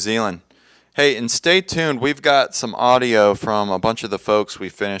about New Zealand. Hey, and stay tuned. We've got some audio from a bunch of the folks we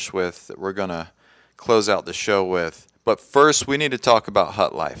finished with that we're going to close out the show with. But first, we need to talk about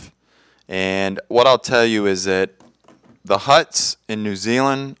hut life. And what I'll tell you is that the huts in New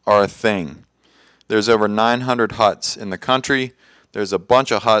Zealand are a thing. There's over 900 huts in the country. There's a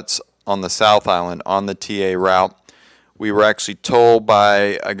bunch of huts on the South Island on the TA route. We were actually told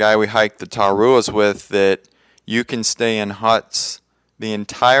by a guy we hiked the Taruas with that you can stay in huts the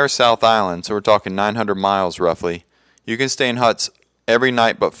entire South Island, so we're talking 900 miles roughly. You can stay in huts every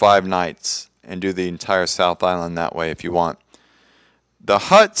night but 5 nights and do the entire South Island that way if you want. The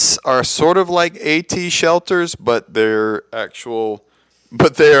huts are sort of like AT shelters, but they're actual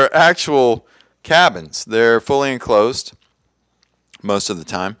cabins. They're fully enclosed most of the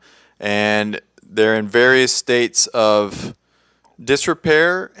time, and they're in various states of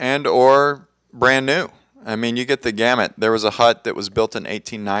disrepair and or brand new. I mean, you get the gamut. There was a hut that was built in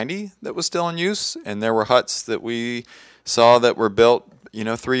 1890 that was still in use, and there were huts that we saw that were built,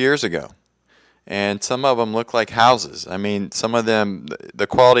 3 years ago. And some of them look like houses. I mean, some of them, the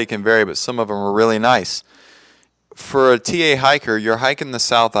quality can vary, but some of them are really nice. For a TA hiker, you're hiking the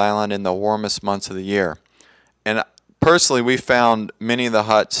South Island in the warmest months of the year. And personally, we found many of the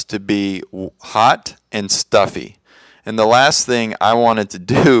huts to be hot and stuffy. And the last thing I wanted to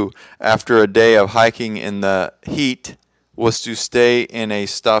do after a day of hiking in the heat was to stay in a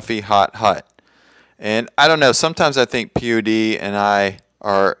stuffy, hot hut. And I don't know, sometimes I think POD and I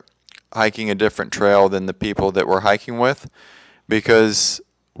are hiking a different trail than the people that we're hiking with, because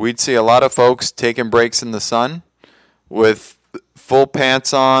we'd see a lot of folks taking breaks in the sun with full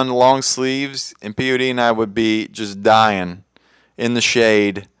pants on, long sleeves, and POD and I would be just dying in the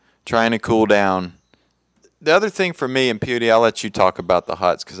shade, trying to cool down. The other thing for me, and POD, I'll let you talk about the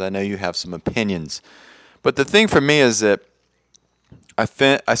huts because I know you have some opinions. But the thing for me is that I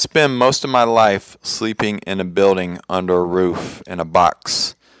spend most of my life sleeping in a building under a roof in a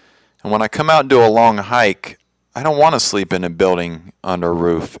box. And when I come out and do a long hike, I don't want to sleep in a building under a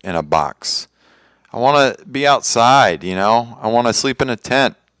roof in a box. I want to be outside, I want to sleep in a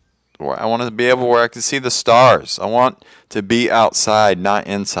tent. I want to be able where I can see the stars. I want to be outside, not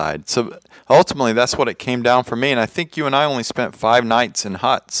inside. So ultimately, that's what it came down for me. And I think you and I only spent 5 nights in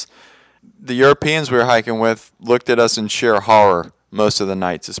huts. The Europeans we were hiking with looked at us in sheer horror most of the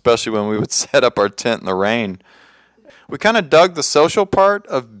nights, especially when we would set up our tent in the rain. We kind of dug the social part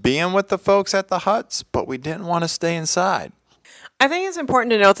of being with the folks at the huts, but we didn't want to stay inside. I think it's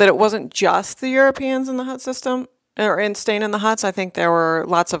important to note that it wasn't just the Europeans in the hut system, or in staying in the huts. I think there were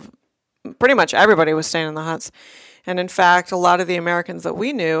pretty much everybody was staying in the huts. And in fact, a lot of the Americans that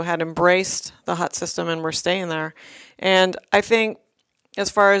we knew had embraced the hut system and were staying there. And I think as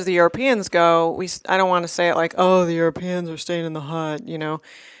far as the Europeans go, I don't want to say it like, oh, the Europeans are staying in the hut,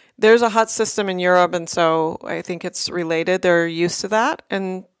 There's a hut system in Europe, and so I think it's related. They're used to that,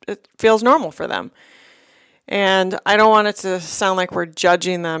 and it feels normal for them. And I don't want it to sound like we're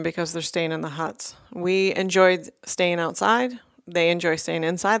judging them because they're staying in the huts. We enjoyed staying outside. They enjoy staying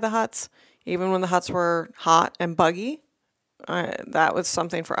inside the huts. Even when the huts were hot and buggy, that was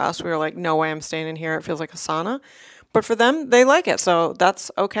something for us. We were like, no way I'm staying in here. It feels like a sauna. But for them, they like it, so that's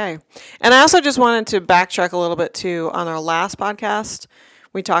okay. And I also just wanted to backtrack a little bit, too. On our last podcast,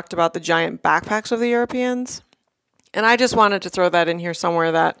 we talked about the giant backpacks of the Europeans. And I just wanted to throw that in here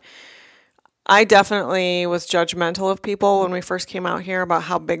somewhere, that I definitely was judgmental of people when we first came out here about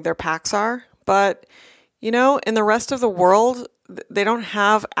how big their packs are. But, you know, in the rest of the world, they don't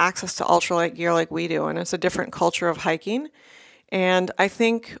have access to ultralight gear like we do. And it's a different culture of hiking. And I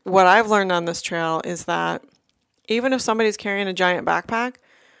think what I've learned on this trail is that even if somebody's carrying a giant backpack,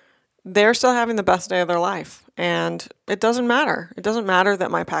 they're still having the best day of their life. And it doesn't matter. It doesn't matter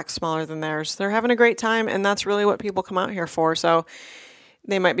that my pack's smaller than theirs. They're having a great time, and that's really what people come out here for. So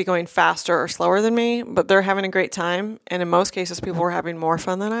they might be going faster or slower than me, but they're having a great time. And in most cases, people were having more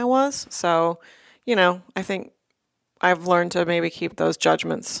fun than I was. So, you know, I think I've learned to maybe keep those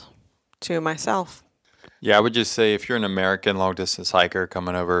judgments to myself. Yeah, I would just say if you're an American long-distance hiker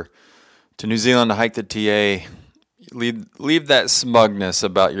coming over to New Zealand to hike the TA, leave that smugness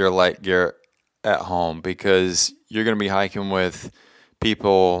about your light gear at home, because you're going to be hiking with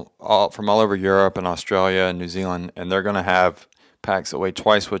people from all over Europe and Australia and New Zealand, and they're going to have packs that weigh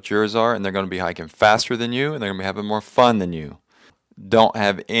twice what yours are, and they're going to be hiking faster than you, and they're going to be having more fun than you. Don't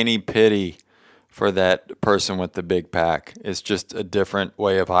have any pity for that person with the big pack. It's just a different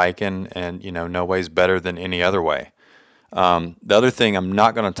way of hiking, and, you know, no way's better than any other way. The other thing I'm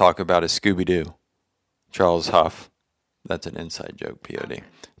not going to talk about is Scooby-Doo, Charles Huff. That's an inside joke, POD.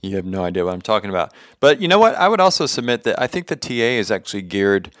 You have no idea what I'm talking about. But you know what? I would also submit that I think the TA is actually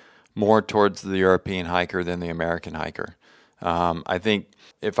geared more towards the European hiker than the American hiker. I think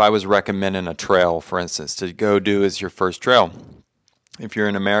if I was recommending a trail, for instance, to go do as your first trail, if you're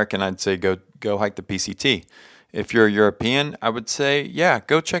an American, I'd say go hike the PCT. If you're a European, I would say, yeah,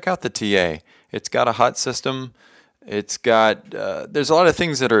 go check out the TA. It's got a hut system. It's got, there's a lot of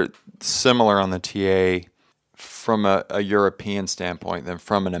things that are similar on the TA from a European standpoint than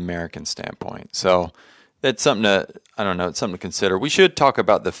from an American standpoint. So that's something it's something to consider. We should talk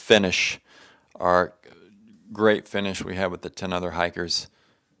about the finish, our great finish we had with the 10 other hikers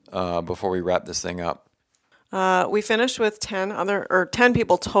before we wrap this thing up. We finished with 10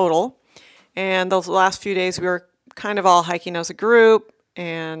 people total. And those last few days we were kind of all hiking as a group,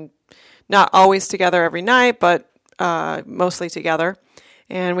 and not always together every night, but mostly together.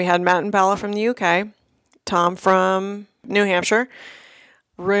 And we had Matt and Bella from the UK, Tom from New Hampshire,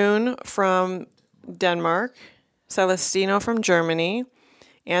 Rune from Denmark, Celestino from Germany,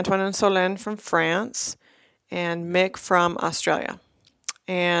 Antoine and Solène from France, and Mick from Australia.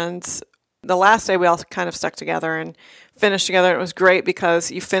 And the last day we all kind of stuck together and finished together. It was great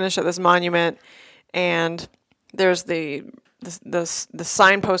because you finish at this monument, and there's the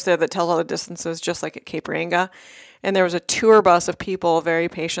signpost there that tells all the distances, just like at Cape Reinga. And there was a tour bus of people very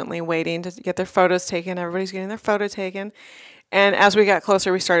patiently waiting to get their photos taken. Everybody's getting their photo taken. And as we got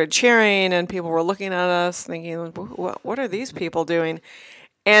closer, we started cheering, and people were looking at us thinking, what are these people doing?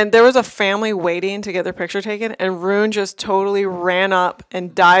 And there was a family waiting to get their picture taken, and Rune just totally ran up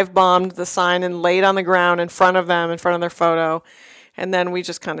and dive-bombed the sign and laid on the ground in front of them, in front of their photo. And then we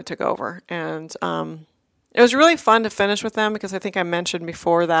just kind of took over. And it was really fun to finish with them, because I think I mentioned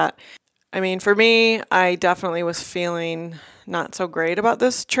before that, I mean, for me, I definitely was feeling not so great about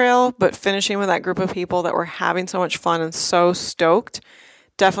this trail, but finishing with that group of people that were having so much fun and so stoked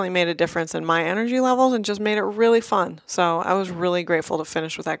definitely made a difference in my energy levels and just made it really fun. So I was really grateful to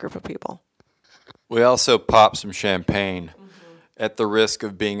finish with that group of people. We also popped some champagne at the risk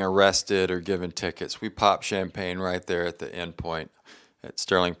of being arrested or given tickets. We popped champagne right there at the end point at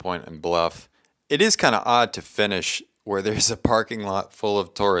Sterling Point and Bluff. It is kind of odd to finish where there's a parking lot full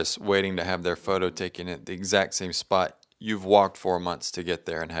of tourists waiting to have their photo taken at the exact same spot you've walked 4 months to get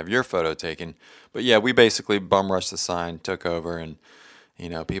there and have your photo taken. But yeah, we basically bum rushed the sign, took over, and you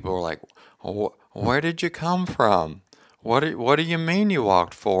know, people were like, where did you come from? What do you mean you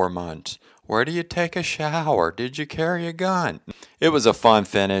walked 4 months? Where do you take a shower? Did you carry a gun? It was a fun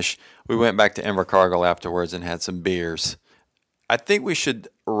finish. We went back to Invercargill afterwards and had some beers. I think we should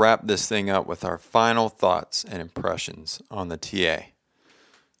wrap this thing up with our final thoughts and impressions on the TA.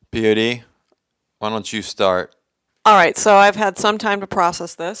 POD, why don't you start? All right, so I've had some time to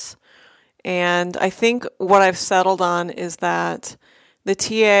process this, and I think what I've settled on is that the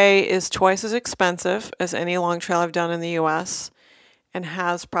TA is twice as expensive as any long trail I've done in the U.S. and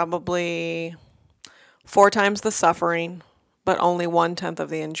has probably 4 times the suffering, but only 1/10 of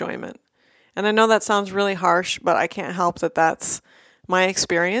the enjoyment. And I know that sounds really harsh, but I can't help that that's my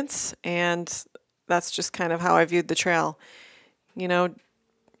experience, and that's just kind of how I viewed the trail. You know,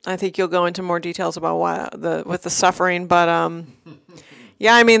 I think you'll go into more details about with the suffering, but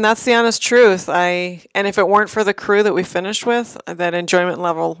yeah, I mean, that's the honest truth. And if it weren't for the crew that we finished with, that enjoyment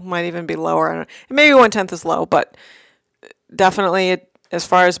level might even be lower. Maybe 1/10 is low, but definitely as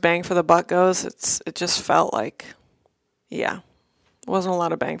far as bang for the buck goes, it just felt like, yeah, wasn't a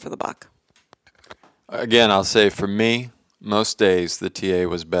lot of bang for the buck. Again, I'll say for me, most days the TA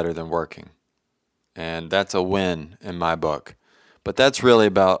was better than working. And that's a win in my book. But that's really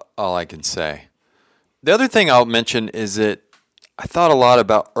about all I can say. The other thing I'll mention is that I thought a lot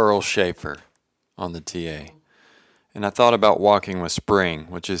about Earl Schaefer on the TA. And I thought about Walking with Spring,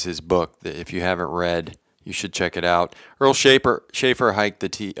 which is his book that if you haven't read, you should check it out. Earl Schaefer hiked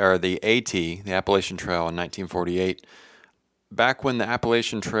the AT, the Appalachian Trail, in 1948. Back when the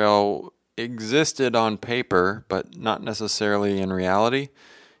Appalachian Trail existed on paper, but not necessarily in reality.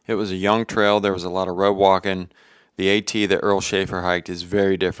 It was a young trail. There was a lot of road walking. The AT that Earl Schaefer hiked is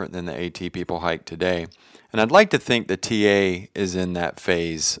very different than the AT people hike today. And I'd like to think the TA is in that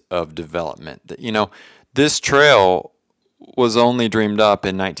phase of development. That, you know, this trail was only dreamed up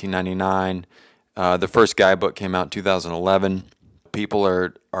in 1999. The first guidebook came out in 2011. People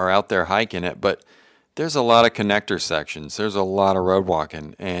are out there hiking it, but there's a lot of connector sections. There's a lot of road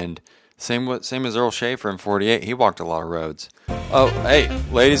walking, and same as Earl Schaefer in 48. He walked a lot of roads. Oh, hey,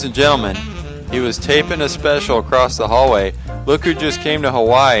 ladies and gentlemen, he was taping a special across the hallway. Look who just came to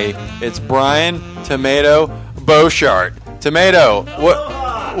Hawaii. It's Brian Tomato Beauchart. Tomato,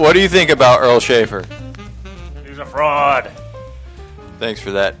 what do you think about Earl Schaefer? He's a fraud. Thanks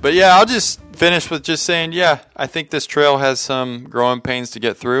for that. But yeah, I'll just finish with just saying, yeah, I think this trail has some growing pains to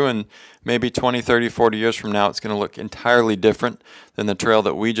get through, and maybe 20, 30, 40 years from now, it's going to look entirely different than the trail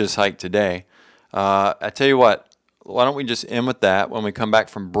that we just hiked today. I tell you what, why don't we just end with that? When we come back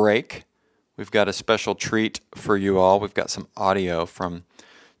from break, we've got a special treat for you all. We've got some audio from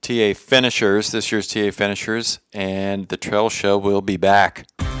TA Finishers, this year's TA Finishers, and the trail show will be back.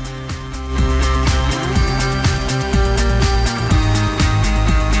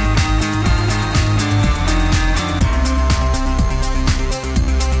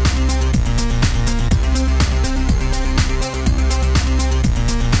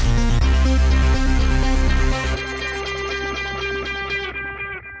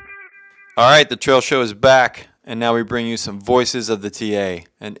 All right, the trail show is back, and now we bring you some voices of the TA,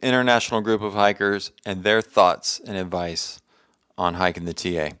 an international group of hikers, and their thoughts and advice on hiking the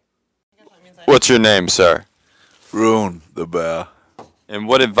TA. What's your name, sir? Rune the Bear. And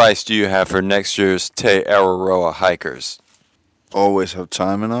what advice do you have for next year's Te Araroa hikers? Always have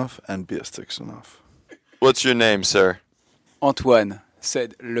time enough and beer sticks enough. What's your name, sir? Antoine,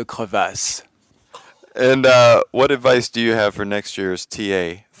 said Le Crevasse. And what advice do you have for next year's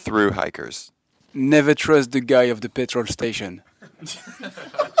TA through hikers? Never trust the guy of the petrol station. That's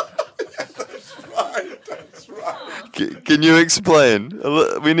right. Can you explain?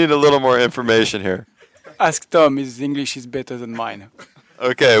 We need a little more information here. Ask Tom, his English is better than mine.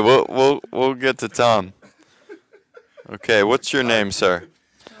 Okay, we'll get to Tom. Okay, what's your name, sir?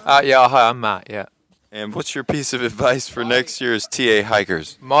 Yeah, hi, I'm Matt, yeah. And what's your piece of advice for next year's TA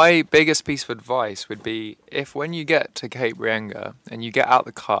hikers? My biggest piece of advice would be if when you get to Cape Reinga and you get out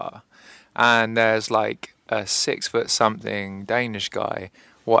the car and there's like a 6-foot-something Danish guy,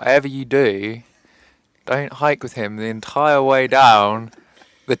 whatever you do, don't hike with him the entire way down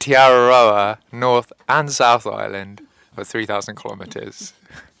the Te Araroa North and South Island for 3,000 kilometers.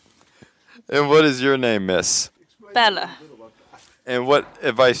 And what is your name, miss? Bella. And what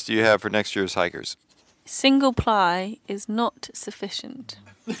advice do you have for next year's hikers? Single ply is not sufficient.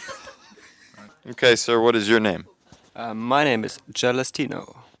 Okay, sir, what is your name? My name is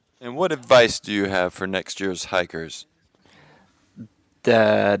Gelastino. And what advice do you have for next year's hikers?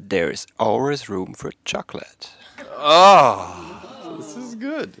 That there is always room for chocolate. Oh, this is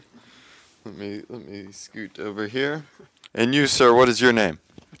good. Let me scoot over here. And you, sir, what is your name?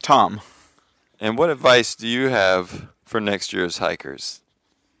 Tom. And what advice do you have for next year's hikers?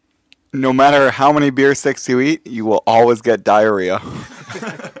 No matter how many beer sticks you eat, you will always get diarrhea.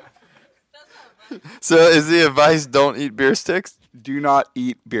 So is the advice don't eat beer sticks? Do not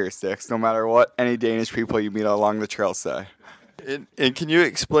eat beer sticks, no matter what any Danish people you meet along the trail say. And can you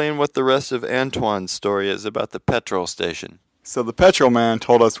explain what the rest of Antoine's story is about the petrol station? So the petrol man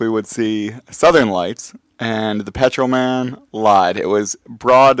told us we would see southern lights, and the petrol man lied. It was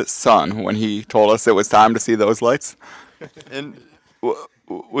broad sun when he told us it was time to see those lights. And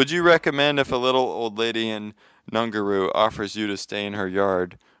would you recommend if a little old lady in Nungaroo offers you to stay in her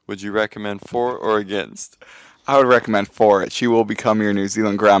yard, Would you recommend for or against? I would recommend for it. She will become your New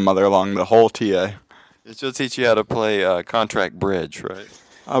Zealand grandmother along the whole TA. She'll teach you how to play contract bridge, right?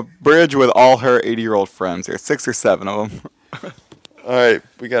 A bridge with all her 80-year-old friends. There's 6 or 7 of them. All right,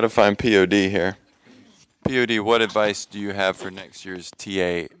 we got to find POD here. POD, what advice do you have for next year's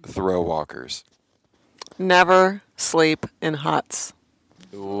TA throw walkers? Never sleep in huts.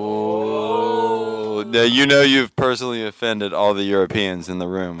 Oh, now you know you've personally offended all the Europeans in the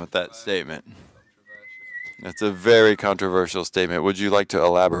room with that statement. That's a very controversial statement. Would you like to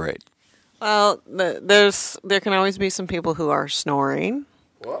elaborate? Well, there can always be some people who are snoring.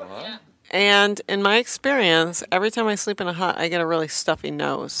 What? And in my experience, every time I sleep in a hut, I get a really stuffy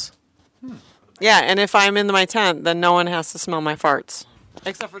nose. Yeah, and if I'm in my tent, then no one has to smell my farts.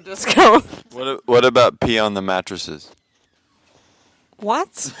 Except for Disco. What about pee on the mattresses?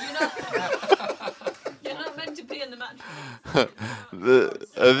 What? You're not meant to pee in the mattress.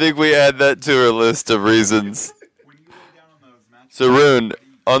 I think we add that to our list of reasons. So, Rune,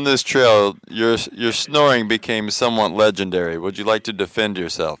 on this trail, your snoring became somewhat legendary. Would you like to defend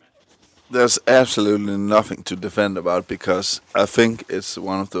yourself? There's absolutely nothing to defend about because I think it's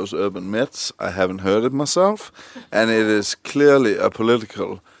one of those urban myths. I haven't heard it myself. And it is clearly a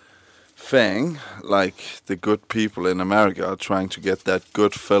political thing, like the good people in America are trying to get that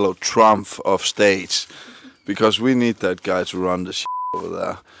good fellow Trump off stage because we need that guy to run the shit over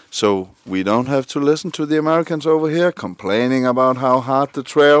there. So we don't have to listen to the Americans over here complaining about how hard the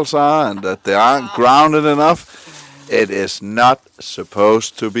trails are and that they aren't grounded enough. It is not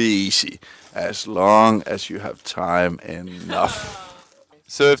supposed to be easy as long as you have time enough.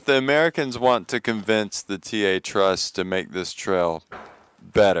 So if the Americans want to convince the TA Trust to make this trail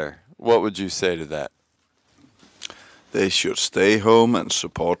better, what would you say to that? They should stay home and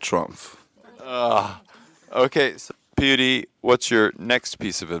support Trump. Okay, so POD, what's your next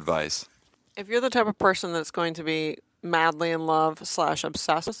piece of advice? If you're the type of person that's going to be madly in love /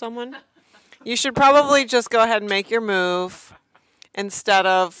 obsessed with someone, you should probably just go ahead and make your move instead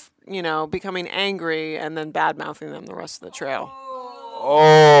of, becoming angry and then bad-mouthing them the rest of the trail.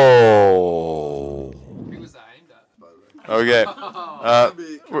 Oh. Okay.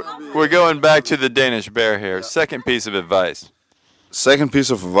 We're going back to the Danish bear here. Second piece of advice. Second piece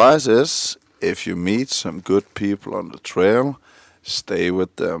of advice is if you meet some good people on the trail, stay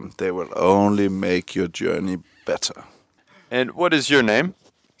with them. They will only make your journey better. And what is your name?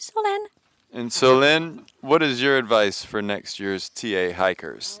 Solène. And so, Lynn, what is your advice for next year's TA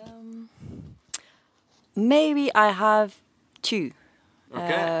hikers? Maybe I have 2.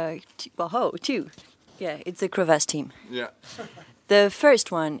 Okay. Two. Yeah, it's the Crevasse team. Yeah. The first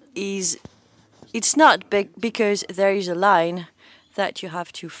one is, it's not because there is a line that you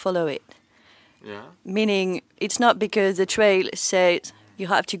have to follow it. Yeah. Meaning, it's not because the trail says you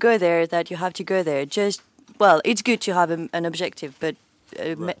have to go there that you have to go there. It's good to have an objective, but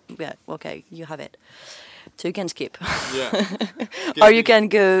okay, you have it. So you can skip. Yeah. Or you can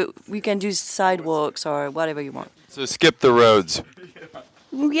do sidewalks or whatever you want. So skip the roads.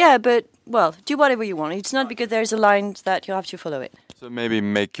 Yeah, but, do whatever you want. It's not because there's a line that you have to follow it. So maybe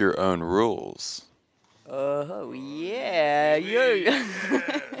make your own rules. Oh, yeah.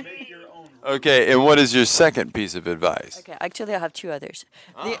 Okay, and what is your second piece of advice? Okay, actually I have 2 others.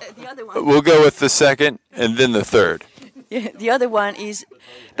 The other one... We'll go with the second and then the third. Yeah, the other one is,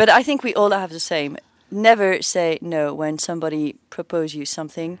 but I think we all have the same. Never say no when somebody proposes you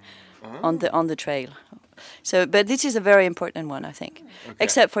something on the trail. So, but this is a very important one, I think. Okay.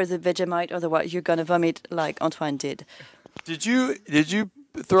 Except for the Vegemite, otherwise you're gonna vomit like Antoine did. Did you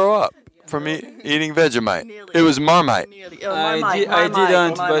throw up from eating Vegemite? Nearly. It was Marmite. I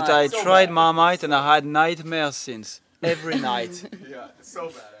didn't, but I tried Marmite and I had nightmares since. Every night. Yeah, it's so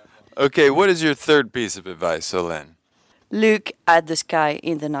bad. Okay, what is your third piece of advice, Solène? Look at the sky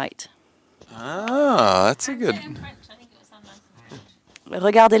in the night. Ah, that's a good...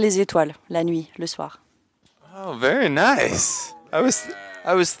 Regardez les étoiles, la nuit, le soir. Oh, very nice. I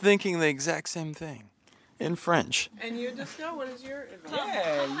was thinking the exact same thing in French. And you, Disco, what is your advice?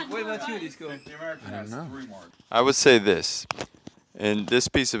 Yeah, what about you, Disco? I don't know. I would say this, and this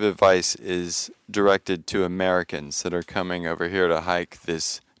piece of advice is directed to Americans that are coming over here to hike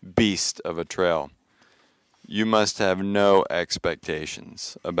this beast of a trail. You must have no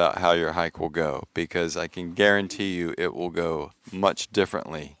expectations about how your hike will go, because I can guarantee you it will go much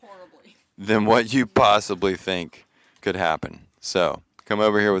differently than what you possibly think could happen. So come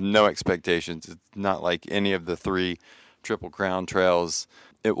over here with no expectations. It's not like any of the 3 Triple Crown trails.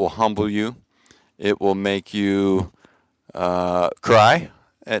 It will humble you. It will make you cry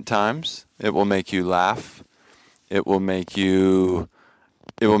at times. It will make you laugh. It will make you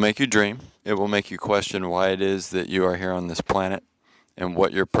It will make you dream. It will make you question why it is that you are here on this planet and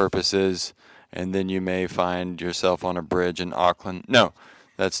what your purpose is. And then you may find yourself on a bridge in Auckland. No,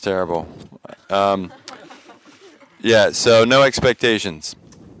 that's terrible. Yeah, so no expectations.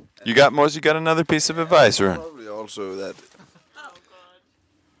 You got another piece of advice, Rune? Probably also that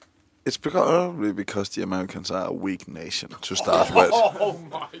it's probably because the Americans are a weak nation to start with. Oh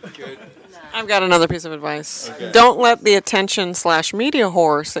my goodness. I've got another piece of advice. Okay. Don't let the attention/media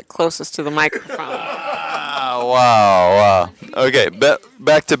whore sit closest to the microphone. Wow. Okay,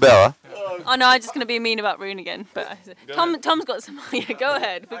 back to Bella. Oh no, I'm just going to be mean about Rune again. But Tom's got some. Yeah, go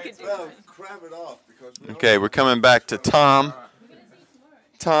ahead. We could do crab it off because okay, we're coming back to Tom.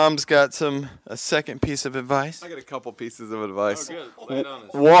 Tom's got a second piece of advice. I got a couple pieces of advice. Oh, good. Lay it on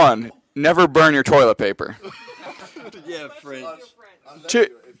us. One, never burn your toilet paper. Yeah, French.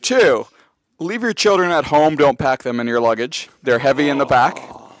 Two, leave your children at home. Don't pack them in your luggage. They're heavy in the back.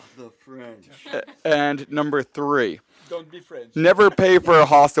 The French. And number 3. Don't be French. Never pay for a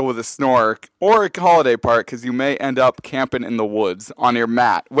hostel with a snork or a holiday park because you may end up camping in the woods on your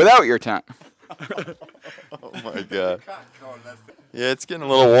mat without your tent. Oh, my God. Yeah, it's getting a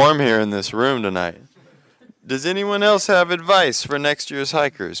little warm here in this room tonight. Does anyone else have advice for next year's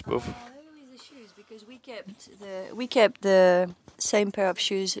hikers? The shoes, because we kept the same pair of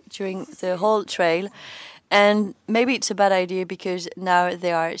shoes during the whole trail, and maybe it's a bad idea because now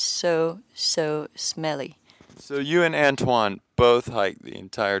they are so smelly. So you and Antoine both hiked the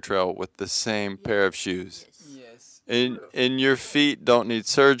entire trail with the same pair of shoes. Yes. And your feet don't need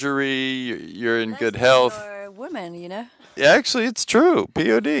surgery. You're in good health. For women, you know. Yeah, actually, it's true.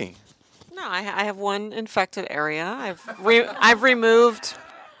 POD. No, I have one infected area. I've removed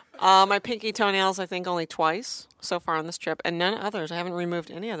my pinky toenails, I think, only twice so far on this trip, and none others. I haven't removed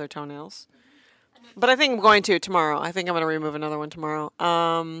any other toenails. But I think I'm going to tomorrow. I think I'm going to remove another one tomorrow.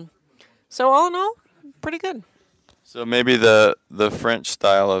 So all in all, pretty good. So maybe the French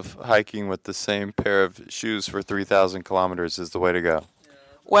style of hiking with the same pair of shoes for 3,000 kilometers is the way to go.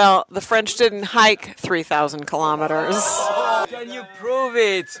 Well, the French didn't hike 3,000 kilometers. Can you prove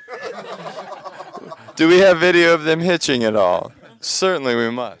it? Do we have video of them hitching at all? Certainly we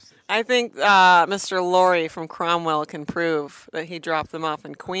must. I think Mr. Laurie from Cromwell can prove that he dropped them off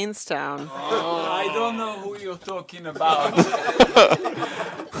in Queenstown. Oh, I don't know who you're talking about.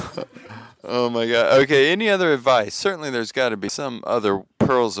 Oh, my God. Okay, any other advice? Certainly there's got to be some other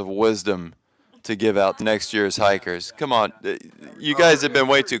pearls of wisdom to give out to next year's hikers. Come on. You guys have been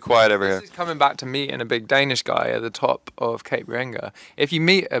way too quiet over here. This is coming back to meeting a big Danish guy at the top of Cape Reinga. If you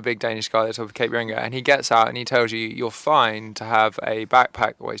meet a big Danish guy at the top of Cape Reinga and he gets out and he tells you you're fine to have a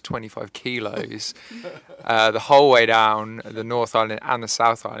backpack that weighs 25 kilos the whole way down the North Island and the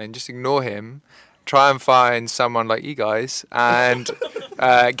South Island, just ignore him. Try and find someone like you guys and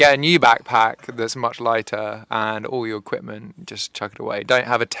get a new backpack that's much lighter and all your equipment, just chuck it away. Don't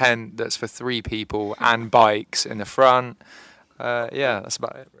have a tent that's for 3 people and bikes in the front. Yeah, that's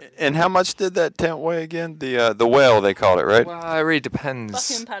about it. And how much did that tent weigh again? The whale, they called it, right? Well, it really depends.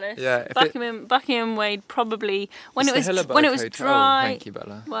 Buckingham Palace. Yeah, Buckingham weighed probably when it's it was Hotel. dry. Thank you,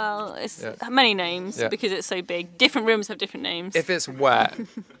 Bella. Well, it's many names because it's so big. Different rooms have different names. If it's wet,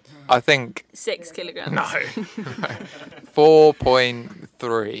 I think 6 kilograms. No,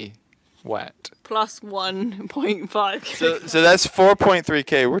 4.3 wet plus 1.5. So that's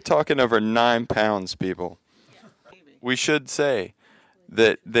 4.3K. We're talking over 9 pounds, people. We should say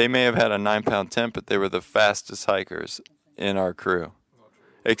that they may have had a 9-pound tent, but they were the fastest hikers in our crew.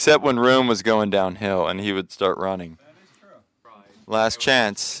 Except when Rune was going downhill and he would start running. Last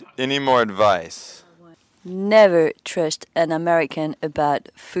chance. Any more advice? Never trust an American about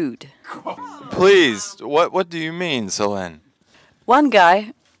food. Please. What do you mean, Solène? One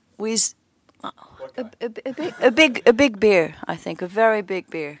guy with a big beer, I think, a very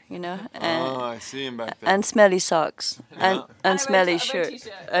big beer, you know. And, I see him back there. And smelly socks, and smelly shirt,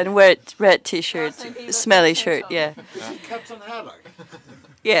 and red t-shirt, smelly shirt, yeah. Captain Haddock.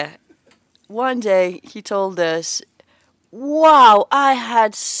 Yeah. One day he told us, "Wow, I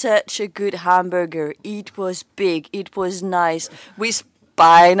had such a good hamburger. It was big, it was nice, with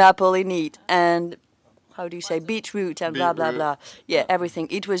pineapple in it, and how do you say, beetroot and blah blah blah. Yeah, everything.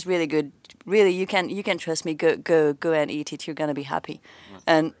 It was really good. Really, you can trust me. Go and eat it. You're gonna be happy."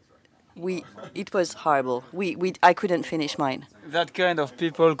 And it was horrible. I couldn't finish mine. That kind of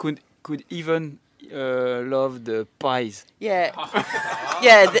people could even love the pies. Yeah,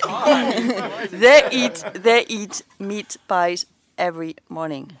 yeah. They eat meat pies every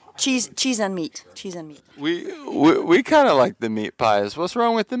morning. Cheese and meat. We kind of like the meat pies. What's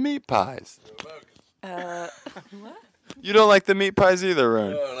wrong with the meat pies? What? You don't like the meat pies either,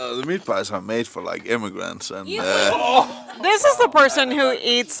 Ron? No, the meat pies are made for like immigrants, and This is the person who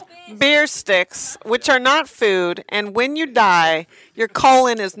eats beer sticks, which are not food, and when you die, your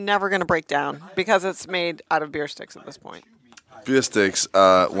colon is never going to break down because it's made out of beer sticks at this point. beer sticks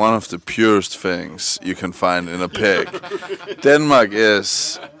are one of the purest things you can find in a pig. Denmark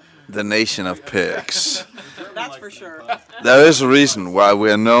is the nation of pigs. That's for sure. There is a reason why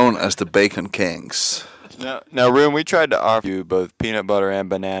we are known as the Bacon Kings. Now, Rune, we tried to offer you both peanut butter and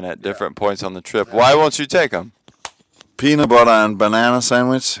banana at different points on the trip. Why won't you take them? Peanut butter and banana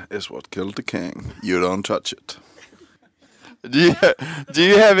sandwich is what killed the king. You don't touch it. Do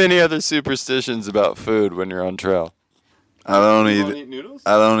you have any other superstitions about food when you're on trail? I don't eat noodles.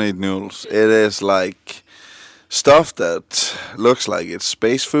 I don't eat noodles. It is like stuff that looks like it's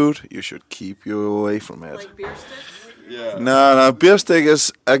space food. You should keep you away from it. Like beer sticks? Yeah. No, beer stick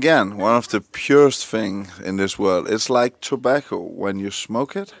is, again, one of the purest things in this world. It's like tobacco. When you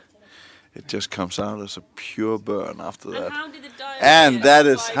smoke it, it just comes out as a pure burn after that. And that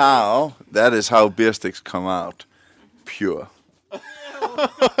is how beer sticks come out. Pure.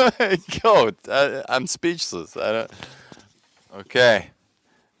 Yo, I'm speechless. Okay.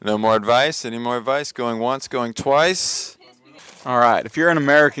 No more advice? Any more advice? Going once, going twice? All right. If you're an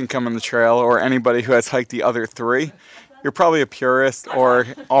American coming the trail or anybody who has hiked the other three, you're probably a purist or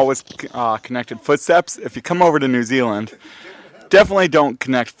always connected footsteps. If you come over to New Zealand, definitely don't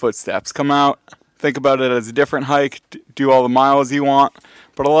connect footsteps. Come out, think about it as a different hike, do all the miles you want.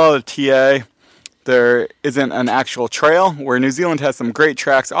 But a lot of the TA, there isn't an actual trail, where New Zealand has some great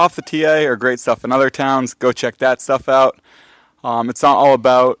tracks off the TA or great stuff in other towns. Go check that stuff out. It's not all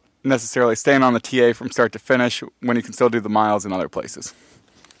about necessarily staying on the TA from start to finish when you can still do the miles in other places.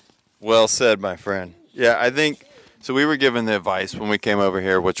 Well said, my friend. Yeah, I think, so we were given the advice when we came over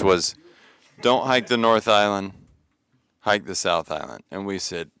here, which was, don't hike the North Island, hike the South Island. And we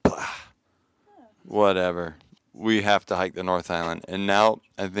said, blah, whatever. We have to hike the North Island. And now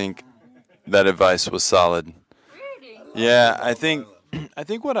I think that advice was solid. Yeah, I think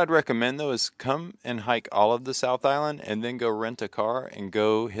what I'd recommend, though, is come and hike all of the South Island and then go rent a car and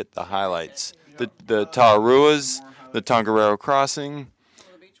go hit the highlights. The Tararuas, the Tongariro Crossing,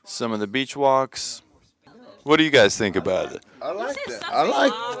 some of the beach walks. What do you guys think about it? I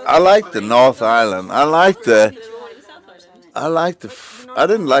like the North Island. I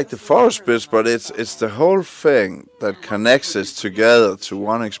didn't like the forest bits, but it's the whole thing that connects us together to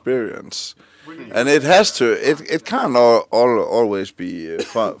one experience. And it has to. It can't always be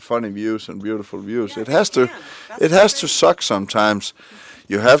funny views and beautiful views. It has to suck sometimes.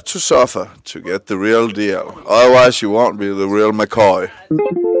 You have to suffer to get the real deal. Otherwise, you won't be the real McCoy.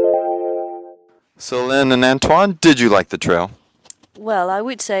 So, Lynn and Antoine, did you like the trail? Well, I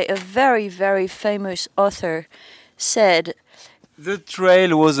would say a very, very famous author said, "The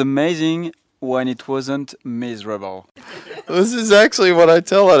trail was amazing when it wasn't miserable." This is actually what I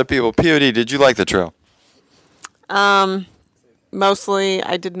tell a lot of people. POD, did you like the trail? Mostly,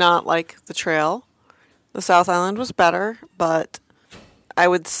 I did not like the trail. The South Island was better, but I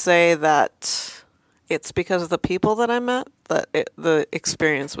would say that it's because of the people that I met that the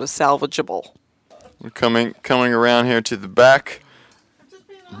experience was salvageable. We're coming around here to the back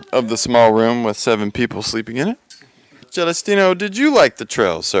of the small room with 7 people sleeping in it. Celestino, did you like the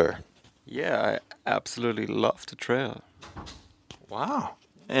trail, sir? Yeah, I absolutely loved the trail. Wow.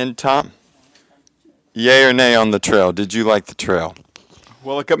 And Tom, yay or nay on the trail? Did you like the trail?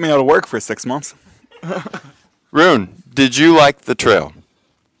 Well, it got me out of work for 6 months. Rune, did you like the trail?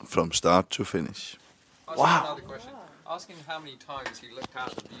 From start to finish. Wow. Another question. Asking how many times he looked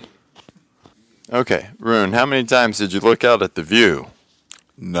out the view. Okay, Rune, how many times did you look out at the view?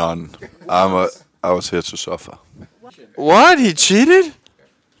 None. I was here to suffer. What? He cheated?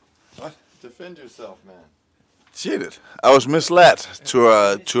 What? Defend yourself, man. Cheated. I was misled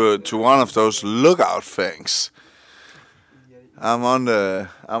to one of those lookout things. I'm on the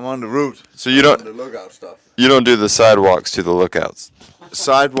route. So you don't on the lookout stuff. You don't do the sidewalks to the lookouts.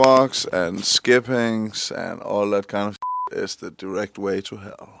 Sidewalks and skippings and all that kind of is the direct way to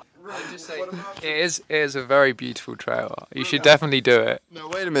hell. It is a very beautiful trail. You should definitely do it. No,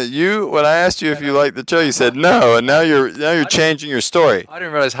 wait a minute. When I asked you if you liked the trail, you said no, and now you're changing your story. I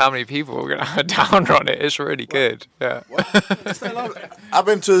didn't realize how many people were gonna have a down on it. It's really good. Yeah. I've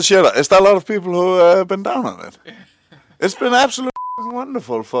been to the shelter. Is there a lot of people who have been down on it? It's been absolutely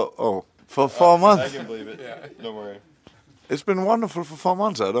wonderful for 4 months. I can believe it. Yeah. Don't worry. It's been wonderful for 4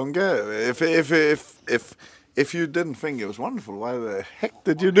 months. I don't get it. If you didn't think it was wonderful, why the heck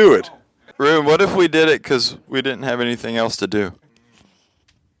did you do it? Rune, what if we did it because we didn't have anything else to do?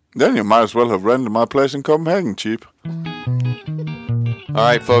 Then you might as well have rented my place in Copenhagen cheap. All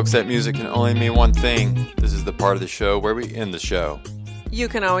right, folks, that music can only mean one thing. This is the part of the show where we end the show. You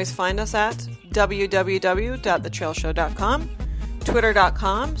can always find us at www.thetrailshow.com,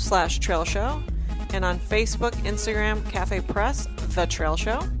 twitter.com/trailshow, and on Facebook, Instagram, Cafe Press, The Trail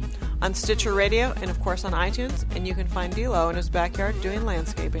Show, on Stitcher Radio, and of course on iTunes. And you can find D'Lo in his backyard doing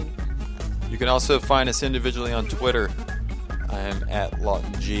landscaping. You can also find us individually on Twitter. I am at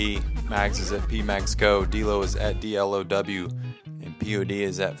Lawton G. Mags is at PMagsCo. D'Lo is at DLOW. And POD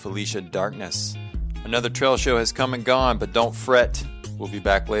is at Felicia Darkness. Another trail show has come and gone, but don't fret. We'll be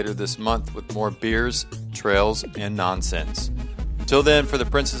back later this month with more beers, trails, and nonsense. Until then, for the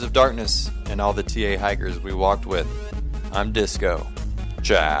Princes of Darkness and all the TA hikers we walked with, I'm Disco.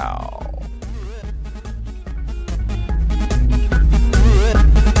 Ciao.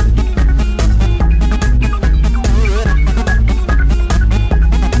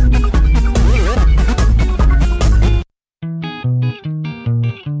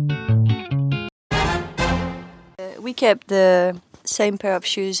 We kept the same pair of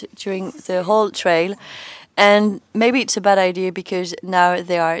shoes during the whole trail, and maybe it's a bad idea because now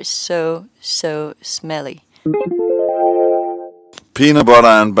they are so smelly. Peanut butter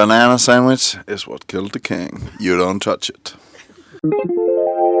and banana sandwich is what killed the king. You don't touch it.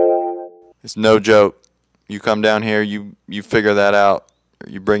 It's no joke. You come down here, you figure that out.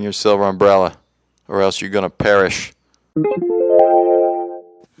 You bring your silver umbrella, or else you're gonna perish.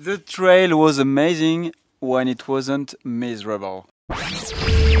 The trail was amazing when it wasn't miserable.